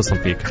نرجع ونتصل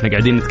فيك. احنا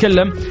قاعدين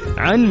نتكلم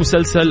عن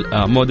مسلسل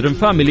مودرن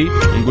فاميلي،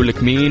 نقول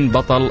لك مين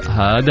بطل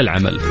هذا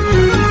العمل.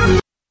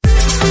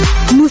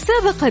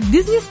 مسابقة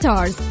ديزني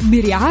ستارز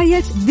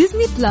برعاية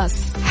ديزني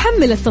بلس.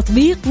 حمل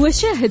التطبيق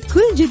وشاهد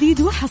كل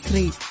جديد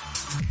وحصري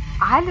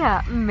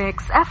على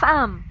ميكس اف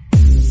ام.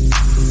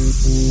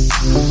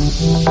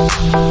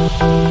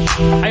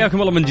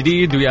 حياكم الله من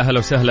جديد، ويا أهلا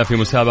وسهلا في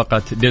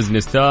مسابقة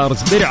ديزني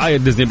ستارز برعاية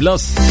ديزني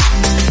بلس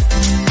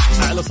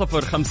على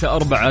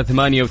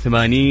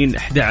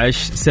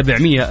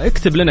 0548811700.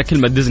 اكتب لنا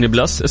كلمة ديزني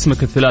بلس،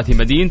 اسمك الثلاثي،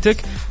 مدينتك،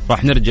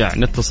 راح نرجع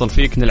نتصل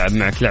فيك نلعب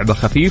معك لعبة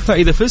خفيفة.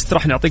 إذا فزت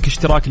راح نعطيك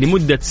اشتراك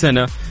لمدة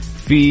سنة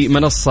في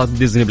منصة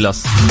ديزني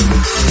بلس.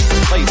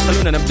 طيب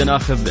خلونا نبدأ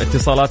ناخذ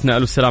اتصالاتنا.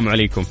 ألو السلام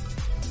عليكم.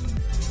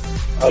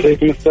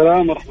 عليكم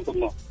السلام ورحمة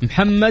الله.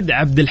 محمد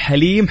عبد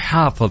الحليم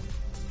حافظ.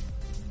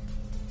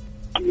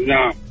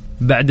 نعم.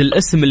 بعد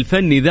الاسم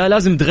الفني ذا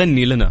لازم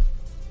تغني لنا.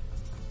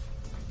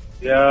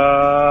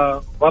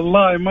 يا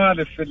والله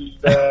مالي في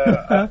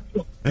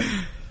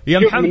يا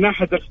محمد من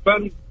ناحية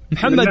الفن.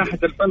 محمد من ناحية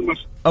الفن مش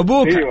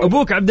أبوك أيوة.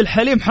 أبوك عبد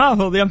الحليم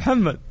حافظ يا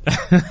محمد.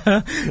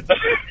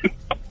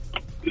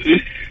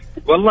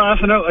 والله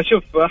احنا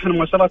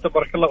ما شاء الله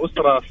تبارك الله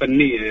أسرة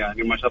فنية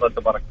يعني ما شاء الله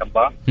تبارك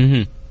الله.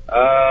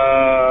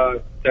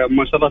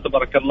 ما شاء الله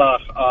تبارك الله.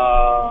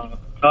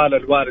 خال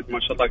الوالد ما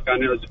شاء الله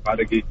كان يعزف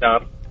على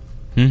جيتار.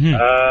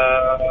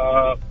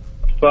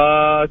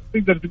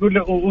 فتقدر تقول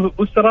له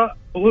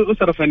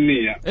أسرة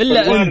فنية.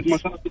 إلا أنت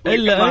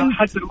إلا أنت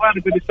حتى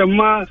الوالد اللي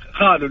سماه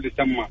خاله اللي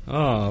سماه.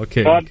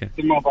 أوكي.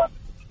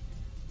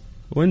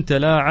 وأنت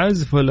لا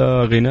عزف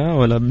ولا غناء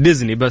ولا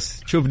ديزني بس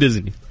تشوف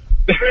ديزني.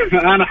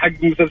 أنا حق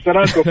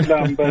مسلسلات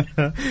وأفلام بس.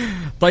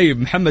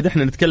 طيب محمد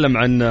احنا نتكلم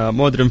عن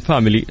مودرن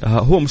فاميلي.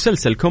 هو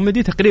مسلسل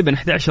كوميدي تقريبا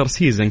 11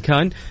 سيزن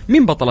كان.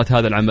 مين بطلة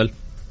هذا العمل؟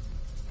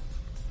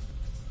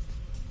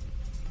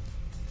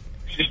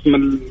 شو اسم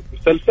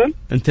المسلسل؟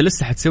 انت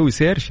لسه حتسوي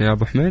سيرش يا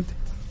ابو حميد؟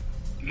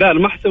 لا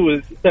ما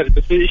حسوي سيرش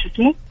بس ايش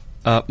اسمه؟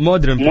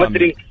 مودرن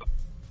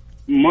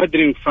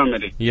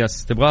فاميلي.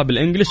 يس تبغاه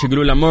بالانجلش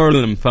يقولوا له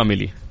مودرن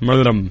فاميلي.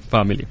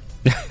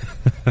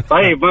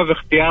 طيب ما في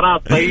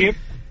اختيارات؟ طيب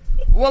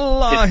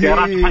والله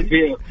اختيارات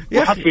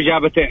حد في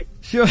إجابتين.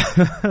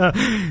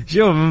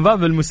 شوف من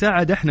باب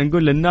المساعدة احنا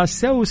نقول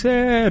للناس سووا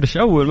سيرش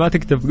أول ما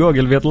تكتب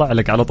جوجل بيطلع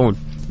لك على طول.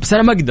 بس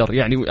أنا ما أقدر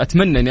يعني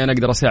أتمنى أني أنا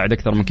أقدر أساعد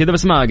أكثر من كذا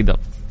بس ما أقدر.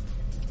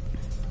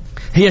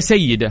 هي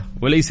سيدة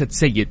وليست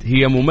سيد.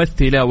 هي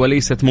ممثلة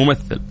وليست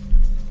ممثل.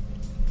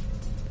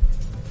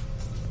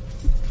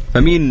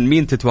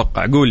 فمين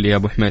تتوقع؟ قول لي يا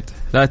أبو حميد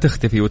لا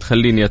تختفي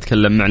وتخليني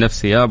أتكلم مع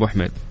نفسي يا أبو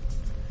حميد.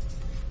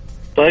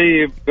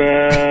 طيب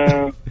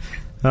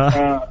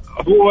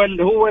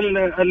هو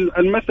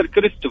الممثل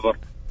كريستوفر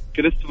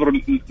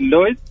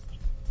لويد.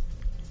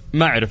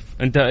 ما أعرف.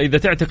 أنت إذا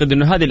تعتقد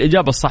إنه هذه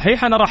الإجابة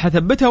الصحيحة أنا راح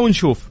أثبتها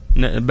ونشوف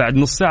بعد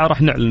نص ساعة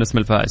راح نعلن اسم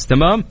الفائز.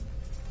 تمام.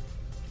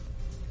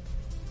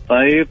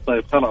 طيب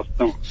خلاص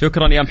تمام.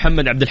 شكرا يا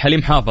محمد عبد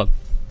الحليم حافظ.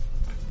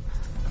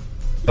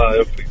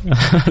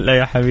 لا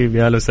يا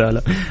حبيبي هلا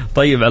وسهلا.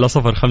 طيب على 0548811700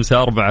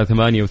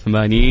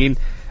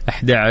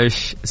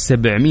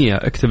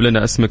 اكتب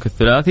لنا اسمك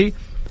الثلاثي.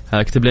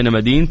 اكتب لنا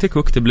مدينتك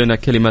واكتب لنا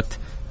كلمة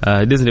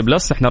ديزني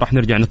بلس. احنا راح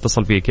نرجع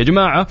نتصل فيك يا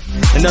جماعة.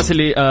 الناس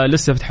اللي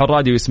لسه فتحوا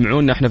الراديو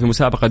يسمعونا احنا في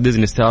مسابقة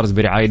ديزني ستارز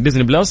برعاية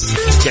ديزني بلس.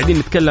 قاعدين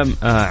نتكلم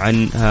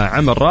عن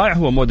عمل رائع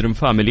هو مودرن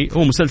فاميلي.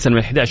 هو مسلسل من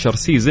 11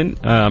 سيزن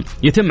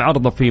يتم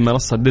عرضه في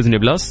منصة ديزني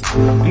بلس.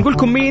 نقول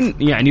لكم مين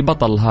يعني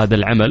بطل هذا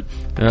العمل.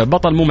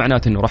 بطل مو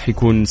معناته انه راح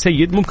يكون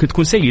سيد. ممكن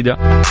تكون سيدة.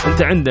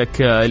 انت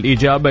عندك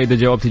الإجابة. إذا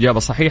جاوبت إجابة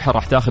صحيحة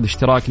راح تاخذ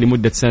اشتراك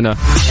لمدة سنة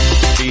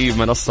في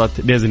منصة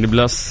ديزني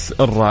بلس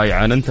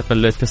الرائعة.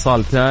 ننتقل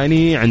لاتصال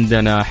ثاني.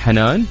 عندنا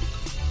حنان.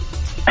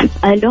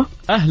 ألو.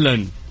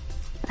 أهلا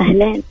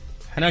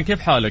حنان كيف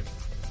حالك؟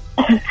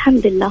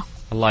 الحمد لله.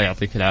 الله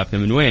يعطيك العافية.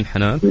 من وين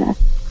حنان؟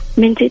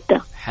 من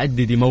جدة.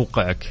 حددي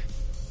موقعك.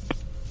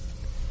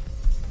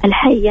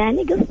 الحي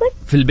يعني قصدك؟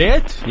 في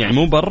البيت يعني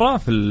مو برا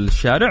في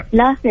الشارع؟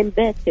 لا في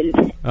البيت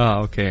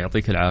أوكي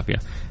يعطيك العافية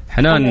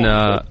حنان.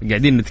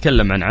 قاعدين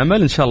نتكلم عن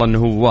عمل إن شاء الله أنه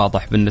هو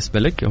واضح بالنسبة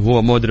لك.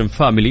 هو مودرن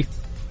فاميلي.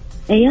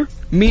 أيوه.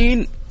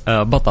 مين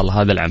بطل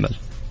هذا العمل؟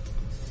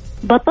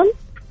 بطل؟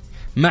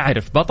 ما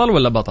أعرف بطل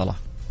ولا بطلة.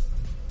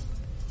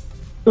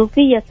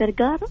 صوفيا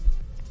فرقارة.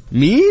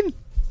 مين؟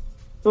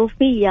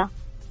 صوفيا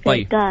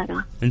طيب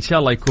فرقارة. إن شاء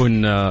الله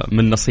يكون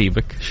من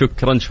نصيبك.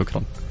 شكرا إن شاء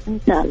الله.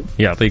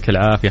 يعطيك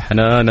العافية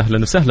حنان.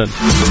 أهلا وسهلا.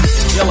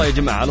 يلا يا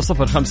جماعة على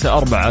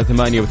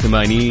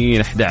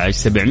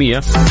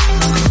 0548811700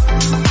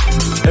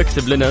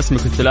 اكتب لنا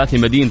اسمك الثلاثي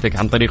مدينتك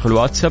عن طريق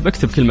الواتساب.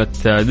 اكتب كلمة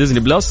ديزني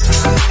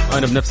بلس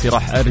وأنا بنفسي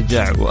راح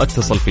أرجع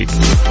وأتصل فيك.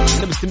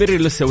 أنا بستمر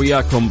لسه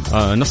وياكم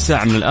نص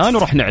ساعة من الآن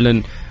وراح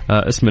نعلن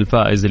اسم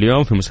الفائز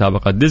اليوم في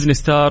مسابقة ديزني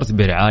ستارز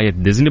برعاية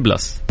ديزني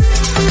بلس.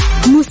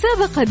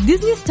 مسابقة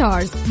ديزني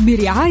ستارز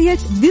برعاية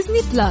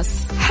ديزني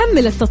بلس.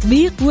 حمل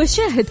التطبيق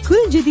وشاهد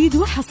كل جديد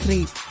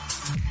وحصري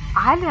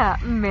على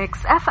ميكس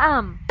اف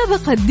ام.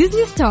 مسابقة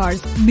ديزني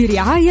ستارز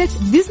برعاية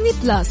ديزني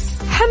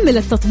بلس. حمل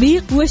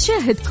التطبيق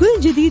وشاهد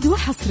كل جديد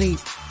وحصري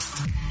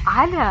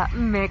على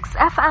ميكس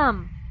اف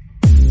ام.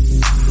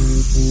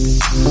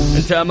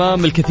 أنت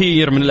أمام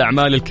الكثير من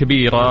الأعمال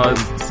الكبيرة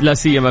لا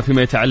سيما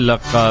فيما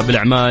يتعلق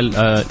بالأعمال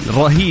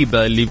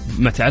الرهيبة اللي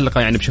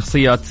متعلقة يعني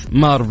بشخصيات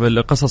مارفل.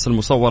 القصص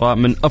المصورة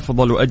من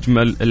أفضل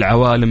وأجمل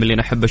العوالم اللي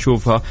أنا أحب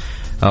أشوفها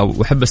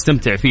وأحب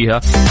أستمتع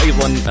فيها.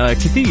 أيضا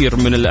كثير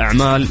من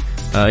الأعمال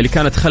اللي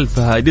كانت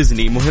خلفها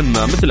ديزني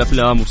مهمة مثل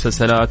أفلام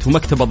ومسلسلات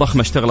ومكتبة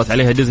ضخمة اشتغلت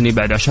عليها ديزني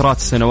بعد عشرات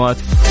السنوات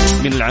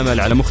من العمل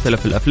على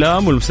مختلف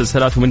الأفلام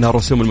والمسلسلات ومنها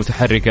الرسوم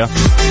المتحركة.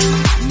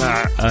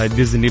 مع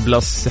ديزني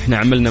بلس احنا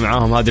عملنا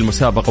معاهم هذه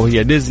المسابقة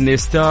وهي ديزني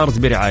ستارز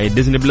برعاية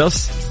ديزني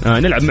بلس.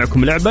 نلعب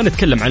معكم لعبة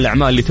نتكلم عن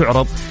الأعمال اللي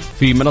تعرض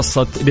في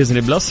منصة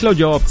ديزني بلس. لو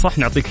جاوبت صح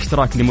نعطيك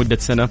اشتراك لمدة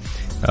سنة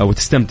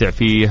وتستمتع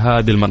في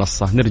هذه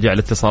المنصة. نرجع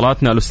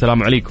لاتصالاتنا. ألو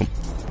السلام عليكم.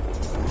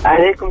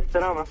 عليكم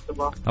السلام ورحمة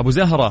الله. أبو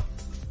زهرة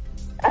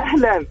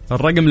أهلا.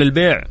 الرقم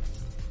للبيع.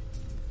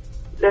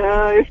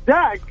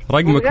 يفداك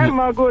رقمك غير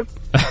ما أقول.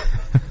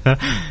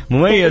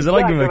 مميز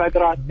رقمك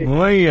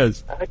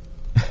مميز.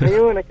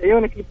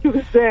 عيونك بتشوف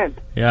الزين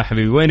يا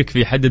حبيبي. وينك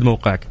في حدد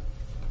موقعك؟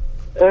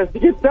 في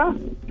جدة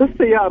في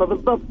السيارة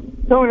بالضبط.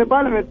 توني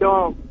طالع من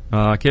الدوام.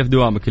 كيف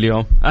دوامك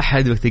اليوم؟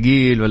 أحد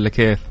وثقيل ولا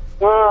كيف؟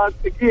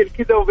 ثقيل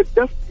كذا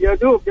وبالدف يا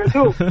دوب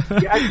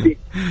يعدي.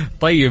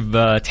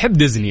 طيب تحب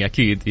ديزني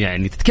أكيد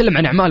يعني تتكلم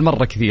عن أعمال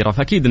مرة كثيرة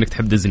فأكيد أنك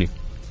تحب ديزني.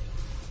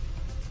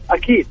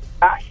 أكيد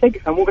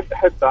أعشقها مو بس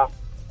أحبها.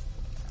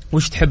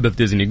 وش تحب في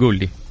ديزني قول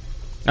لي؟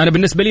 أنا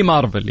بالنسبة لي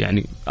مارفل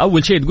يعني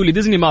أول شيء تقول لي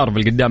ديزني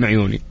مارفل قدام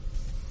عيوني.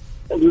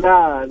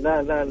 لا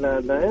لا لا لا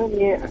لا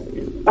يعني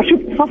أشوف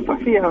تصفح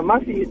فيها ما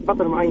في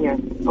بطل معين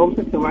أو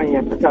مسلسل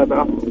معين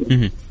أتابعه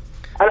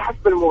على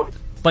حسب المود.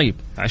 طيب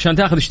عشان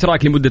تاخذ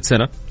اشتراك لمدة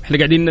سنة احنا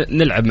قاعدين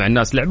نلعب مع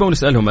الناس لعبة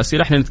ونسألهم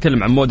أسئلة. احنا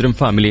نتكلم عن مودرن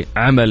فاميلي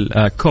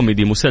عمل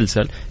كوميدي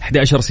مسلسل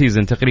 11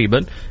 سيزن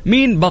تقريبا.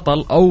 مين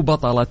بطل أو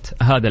بطلة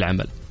هذا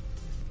العمل؟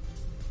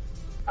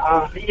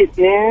 هي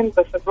اثنين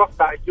بس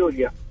أتوقع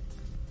جوليا.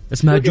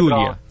 اسمها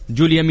جوليا.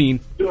 جوليا مين؟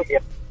 جوليا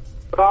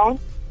براون.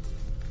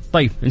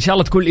 طيب إن شاء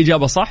الله تكون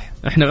الإجابة صح.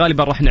 احنا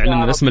غالبا راح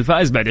نعلن اسم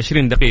الفائز بعد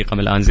 20 دقيقة من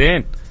الآن.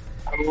 زين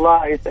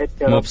الله يسعدك.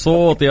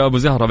 مبسوط يا أبو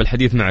زهرة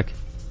بالحديث معك.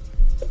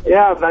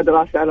 يا بعد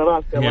راسي على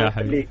راسي. يا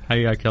حبيبي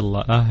حياك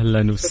الله.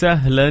 أهلا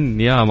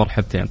وسهلا يا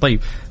مرحبتين. طيب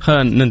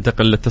خلينا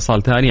ننتقل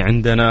لاتصال ثاني.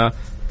 عندنا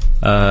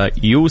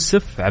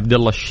يوسف عبد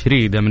الله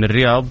الشريدة من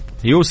الرياض.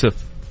 يوسف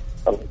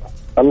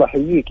الله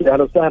يحييك. يا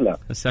أهلا وسهلا.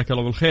 مساك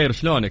الله بالخير.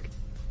 شلونك؟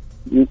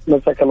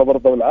 مساك الله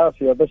برضه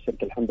والعافية.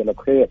 بشرك الحمد لله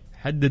بخير.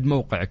 حدد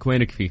موقعك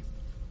وينك فيه؟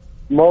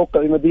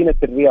 موقع مدينة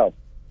الرياض.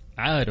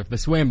 عارف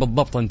بس وين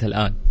بالضبط أنت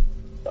الآن؟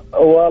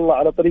 والله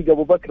على طريق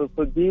أبو بكر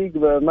الصديق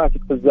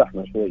ماسك في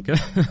الزحمة شوي.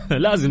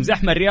 لازم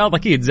زحمة. الرياض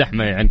أكيد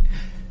زحمة يعني.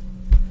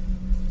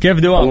 كيف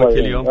دوامك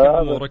اليوم؟ كيف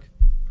أمورك؟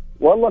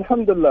 والله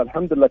الحمد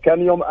لله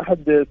كان يوم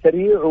أحد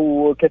سريع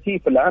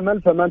وكثيف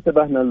العمل فما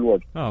انتبهنا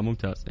للوقت.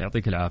 ممتاز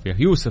يعطيك العافية.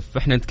 يوسف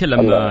احنا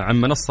نتكلم عن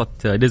منصة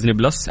ديزني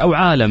بلس أو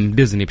عالم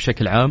ديزني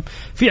بشكل عام.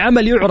 في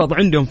عمل يعرض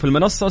عندهم في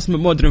المنصة اسمه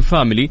مودرن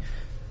فاميلي.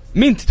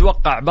 مين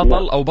تتوقع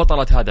بطل أو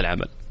بطلة هذا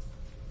العمل؟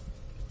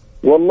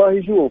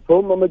 والله شوف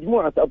هم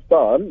مجموعة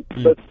أبطال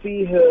بس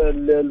فيه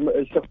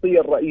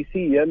الشخصية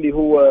الرئيسية اللي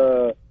هو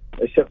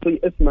الشخصية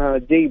اسمها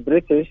جاي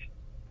بريتش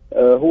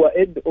هو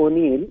إد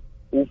أونيل.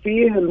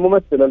 وفيه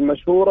الممثلة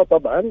المشهورة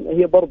طبعا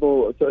هي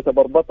برضو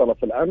تعتبر بطلة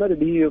في العمل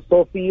اللي هي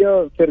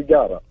صوفيا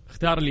فيرغارا.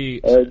 اختار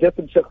لي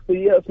جت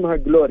بشخصية اسمها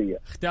جلوريا.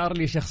 اختار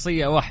لي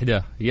شخصية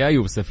واحدة يا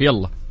يوسف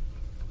يلا.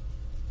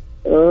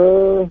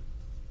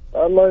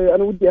 الله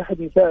أنا ودي أحد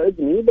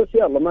يساعدني بس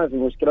يلا ما في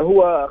مشكلة.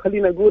 هو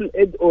خلينا نقول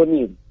إد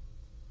أونيل.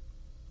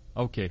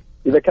 أوكي.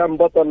 إذا كان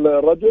بطل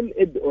رجل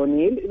إد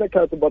أونيل. إذا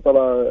كانت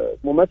بطلة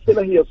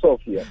ممثلة هي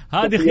صوفيا.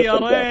 هذه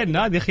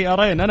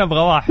خيارين أنا أبغى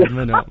واحد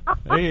منهم.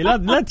 إيه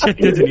لا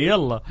تشتتني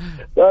يلا.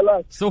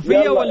 لا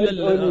صوفيا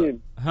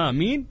ولا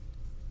مين؟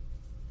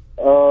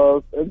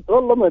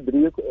 والله ما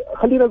أدري.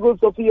 خلينا نقول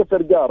صوفيا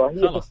فيرغارا.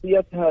 هي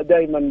شخصيتها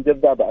دائما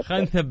جذابة.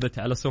 خلينا نثبت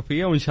على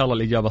صوفيا وإن شاء الله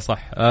الإجابة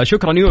صح.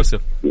 شكرا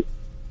يوسف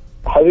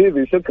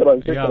حبيبي. شكرا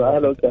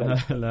أهلا وسهلا.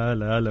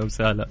 أهلا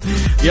وسهلا.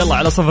 يلا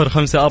على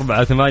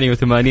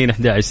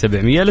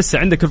 0548811700 لسه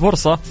عندك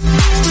الفرصة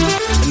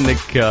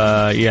انك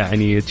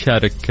يعني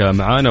تشارك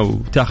معانا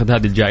وتاخذ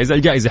هذه الجائزة.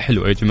 الجائزة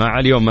حلوة يا جماعة.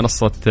 اليوم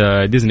منصة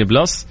ديزني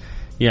بلس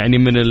يعني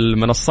من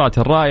المنصات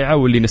الرائعة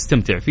واللي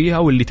نستمتع فيها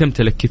واللي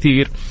تمتلك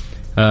كثير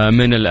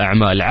من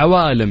الأعمال.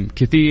 عوالم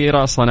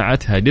كثيرة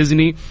صنعتها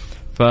ديزني.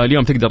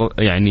 فاليوم تقدر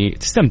يعني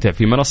تستمتع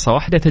في منصة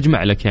واحدة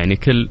تجمع لك يعني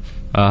كل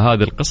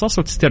هذه القصص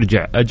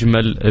وتسترجع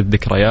أجمل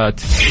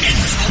الذكريات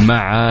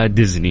مع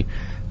ديزني.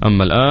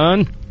 أما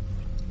الآن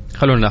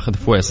خلونا ناخذ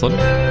فويصل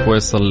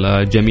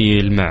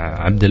جميل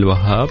مع عبد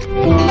الوهاب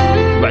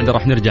وبعد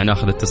راح نرجع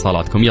ناخذ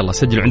اتصالاتكم. يلا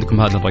سجلوا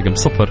عندكم هذا الرقم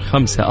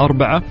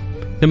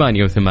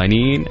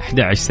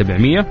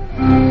 0548811700.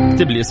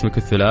 اكتب لي اسمك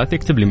الثلاثي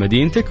اكتب لي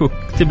مدينتك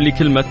واكتب لي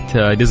كلمة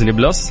ديزني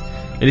بلس.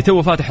 اللي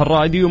تو فاتح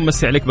الراديو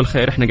مسي عليك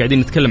بالخير. احنا قاعدين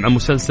نتكلم عن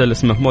مسلسل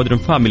اسمه مودرن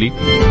فاميلي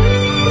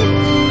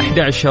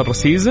 11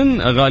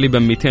 سيزن غالبا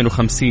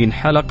 250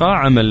 حلقة.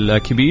 عمل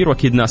كبير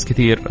واكيد ناس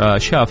كثير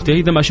شافته.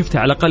 اذا ما شفته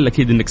على الاقل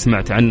اكيد انك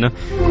سمعت عنه.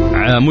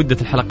 مدة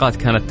الحلقات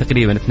كانت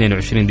تقريبا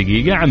 22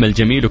 دقيقة. عمل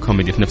جميل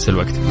وكوميدي في نفس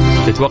الوقت.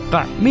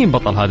 تتوقع مين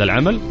بطل هذا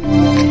العمل؟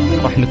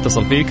 راح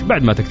نتصل فيك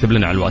بعد ما تكتب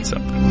لنا على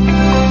الواتساب.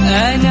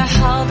 انا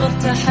حاضر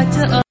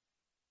تحت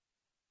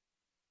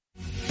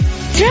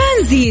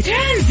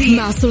ترانزيت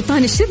مع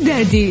سلطان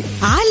الشدادي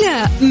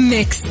على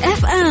ميكس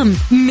اف ام.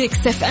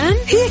 ميكس اف ام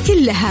هي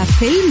كلها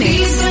في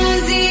الميكس.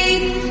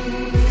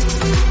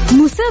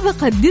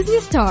 مسابقة ديزني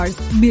ستارز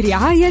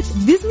برعاية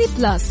ديزني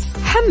بلس.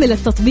 حمل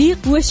التطبيق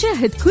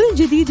وشاهد كل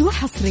جديد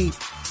وحصري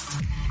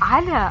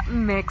على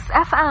ميكس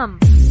اف ام.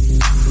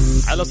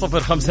 على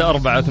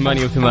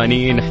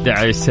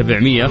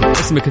 0548811700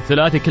 اسمك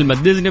الثلاثي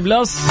كلمة ديزني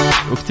بلس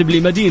واكتب لي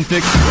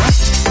مدينتك.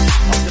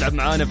 تلعب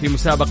معانا في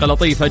مسابقة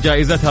لطيفة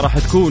جائزتها راح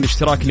تكون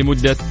اشتراك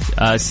لمدة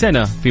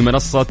سنة في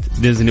منصة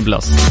ديزني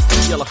بلس.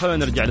 يلا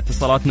خلينا نرجع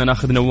لاتصالاتنا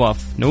ناخذ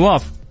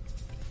نواف.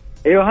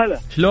 ايوه هلا،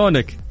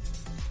 شلونك؟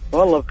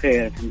 والله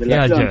بخير الحمد لله.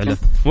 يا جعله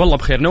والله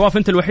بخير. نواف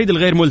انت الوحيد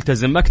الغير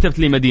ملتزم، ما كتبت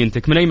لي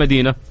مدينتك. من اي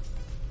مدينة؟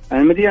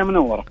 المدينة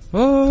المنورة.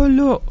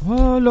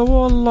 هلا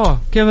والله.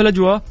 كيف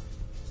الأجواء؟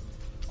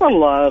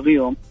 والله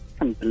غيوم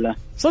الحمد لله.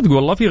 صدق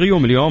والله في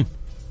غيوم اليوم.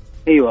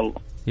 اي والله.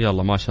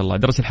 يلا ما شاء الله.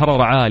 درجة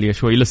الحرارة عالية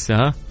شوي لسه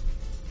ها؟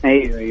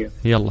 ايوه.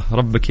 يلا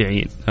ربك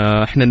يعين.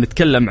 احنا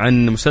نتكلم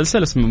عن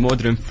مسلسل اسمه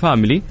مودرن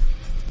فاميلي.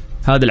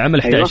 هذا العمل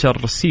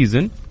 11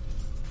 سيزن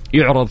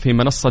يعرض في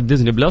منصة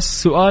ديزني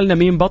بلس. سؤالنا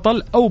مين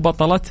بطل أو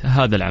بطلة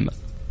هذا العمل؟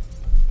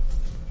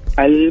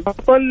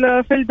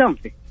 البطل فيل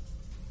دامفي.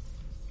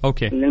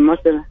 أوكي.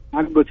 الممثل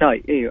حقه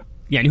تاي. أيوة.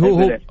 يعني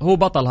هو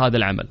بطل هذا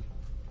العمل.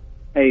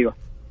 أيوة.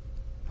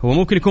 هو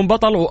ممكن يكون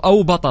بطل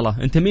أو بطلة.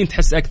 أنت مين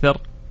تحس أكثر؟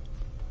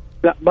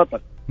 لا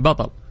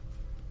بطل.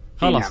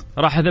 خلاص نعم.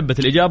 راح أثبت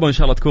الإجابة وإن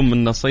شاء الله تكون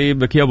من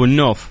نصيبك يا أبو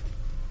النوف.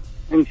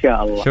 إن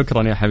شاء الله.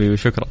 شكرا يا حبيبي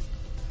شكرا.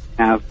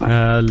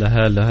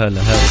 هلا.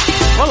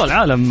 والله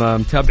العالم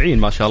متابعين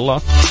ما شاء الله.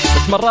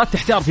 بس مرات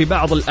تحتار في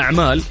بعض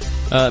الأعمال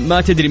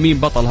ما تدري مين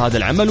بطل هذا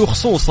العمل،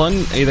 وخصوصا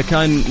إذا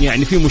كان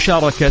يعني في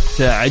مشاركة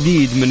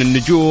عديد من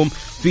النجوم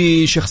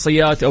في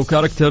شخصيات أو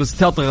كاركترز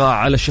تطغى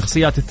على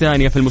الشخصيات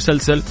الثانية في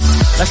المسلسل.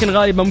 لكن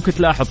غالبا ممكن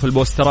تلاحظ في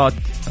البوسترات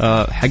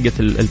حقة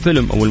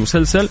الفيلم أو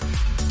المسلسل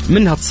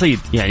منها تصيد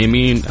يعني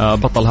مين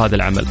بطل هذا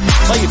العمل.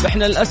 طيب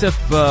احنا للأسف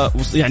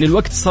يعني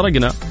الوقت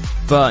سرقنا،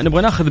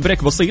 فنبغى ناخذ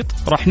بريك بسيط.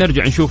 راح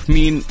نرجع نشوف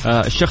مين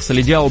الشخص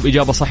اللي جاوب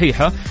إجابة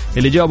صحيحة.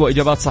 اللي جاوبوا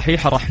إجابات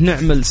صحيحة راح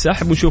نعمل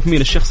سحب ونشوف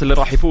مين الشخص اللي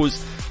راح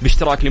يفوز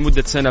باشتراك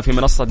لمدة سنة في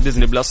منصة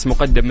ديزني بلس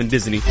مقدم من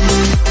ديزني.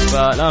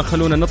 فالآن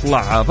خلونا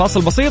نطلع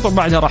فاصل بسيط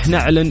وبعدها راح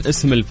نعلن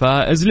اسم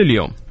الفائز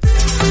لليوم.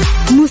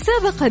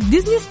 مسابقة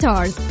ديزني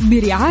ستارز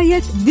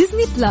برعاية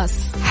ديزني بلس.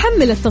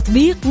 حمل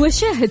التطبيق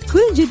وشاهد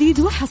كل جديد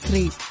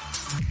وحصري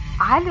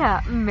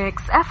على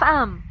ميكس اف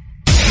ام.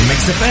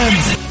 ميكس اف ام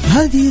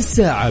هذه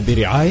الساعة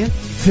برعاية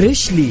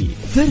فريشلي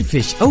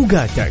فرفش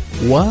أوقاتك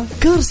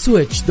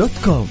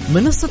وكارسويتش.com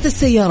منصة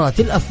السيارات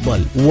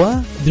الأفضل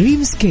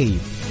ودريمسكيب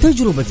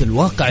تجربة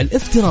الواقع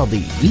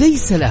الافتراضي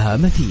ليس لها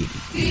مثيل.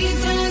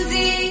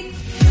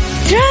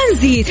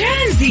 ترانزيت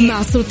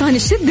مع سلطان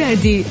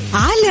الشدادي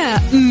على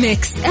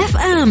ميكس اف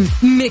ام.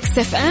 ميكس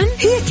اف ام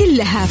هي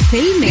كلها في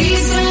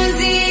الميكس.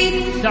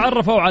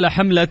 تعرفوا على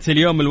حملة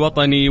اليوم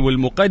الوطني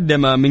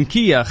والمقدمة من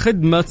كيا،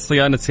 خدمة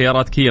صيانة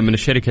سيارات كيا من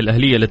الشركة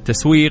الأهلية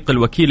للتسويق،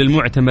 الوكيل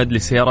المعتمد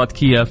لسيارات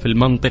كيا في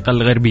المنطقة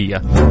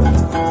الغربية.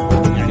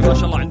 يعني ما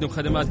شاء الله عندهم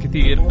خدمات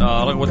كثير.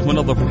 رغبة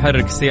منظف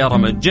محرك السيارة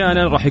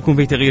مجانا، راح يكون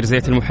في تغيير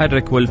زيت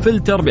المحرك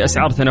والفلتر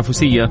بأسعار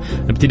تنافسية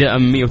ابتداء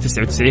من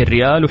 199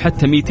 ريال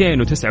وحتى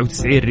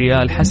 299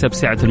 ريال حسب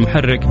سعة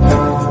المحرك.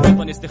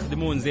 أيضا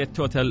يستخدمون زيت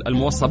توتال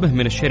الموصى به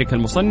من الشركة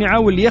المصنعة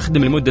واللي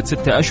يخدم لمدة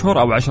 6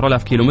 أشهر أو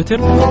 10,000 كيلومتر،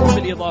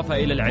 بالإضافة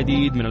إلى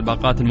العديد من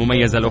الباقات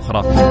المميزة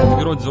الأخرى.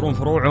 تقدرون تزورون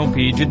فروعهم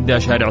في جدة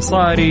شارع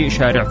صاري،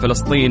 شارع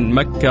فلسطين،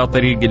 مكة،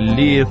 طريق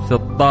الليث،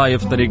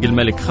 الطائف، طريق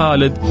الملك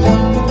خالد،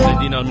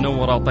 المدينة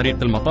المنورة، طريق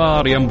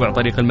المطار، ينبع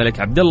طريق الملك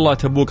عبد الله،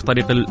 تبوك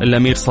طريق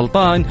الأمير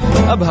سلطان،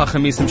 أبها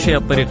خميس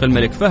مشيط طريق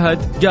الملك فهد،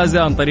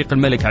 جازان طريق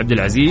الملك عبد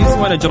العزيز،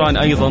 ونجران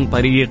أيضا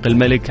طريق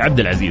الملك عبد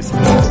العزيز.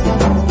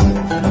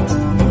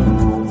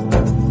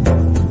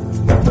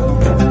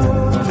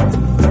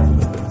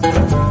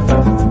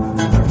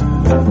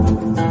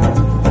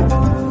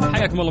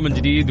 حياكم الله من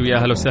جديد ويا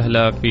هلا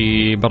وسهلا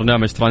في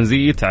برنامج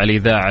ترانزيت على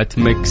إذاعة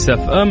ميكس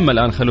اف ام.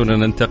 الآن خلونا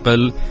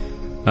ننتقل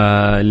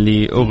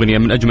لأغنية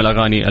من أجمل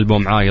أغاني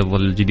ألبوم عايض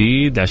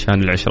الجديد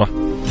عشان العشرة.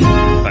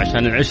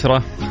 فعشان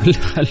العشرة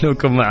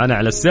خلوكم معنا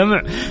على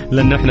السمع،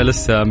 لأنه إحنا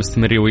لسه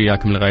مستمرين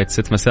وياكم لغاية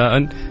 6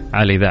 مساء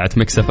على إذاعة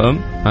ميكس اف ام.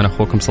 أنا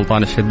أخوكم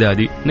سلطان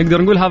الشدادي.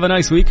 نقدر نقول هذا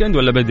نايس ويكند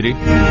ولا بدري؟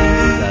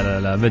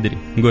 لا بدري،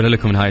 نقولها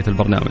لكم نهاية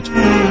البرنامج.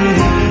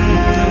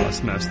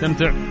 اسمع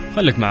واستمتع،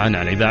 خليك معنا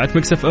على إذاعة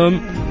ميكس اف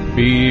ام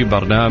في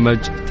برنامج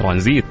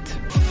ترانزيت.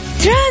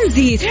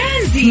 ترانزيت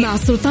مع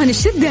سلطان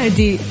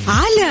الشدادي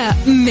على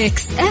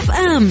ميكس اف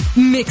ام.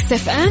 ميكس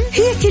اف ام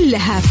هي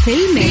كلها في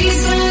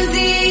الميكس.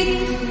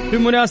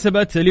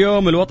 بمناسبة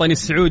اليوم الوطني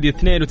السعودي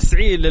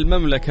 92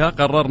 للمملكة،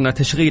 قررنا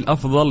تشغيل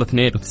أفضل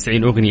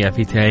 92 أغنية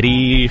في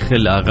تاريخ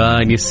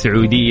الأغاني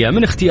السعودية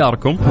من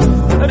اختياركم.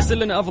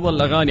 ارسل لنا أفضل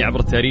الأغاني عبر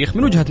التاريخ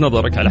من وجهة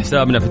نظرك على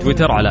حسابنا في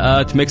تويتر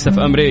على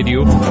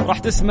 @mixfmradio. راح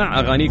تسمع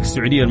أغانيك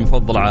السعودية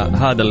المفضلة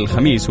هذا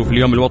الخميس وفي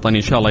اليوم الوطني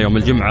إن شاء الله يوم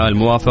الجمعة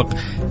الموافق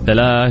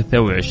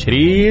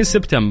 23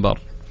 سبتمبر.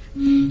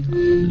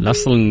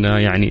 أصلا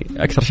يعني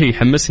أكثر شيء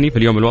يحمسني في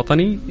اليوم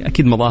الوطني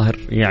أكيد مظاهر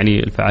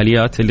يعني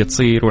الفعاليات اللي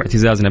تصير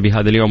واعتزازنا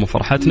بهذا اليوم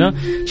وفرحتنا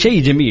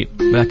شيء جميل،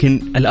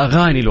 لكن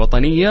الأغاني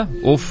الوطنية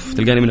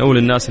تلقاني من أول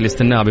الناس اللي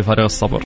استناها بفارغ الصبر.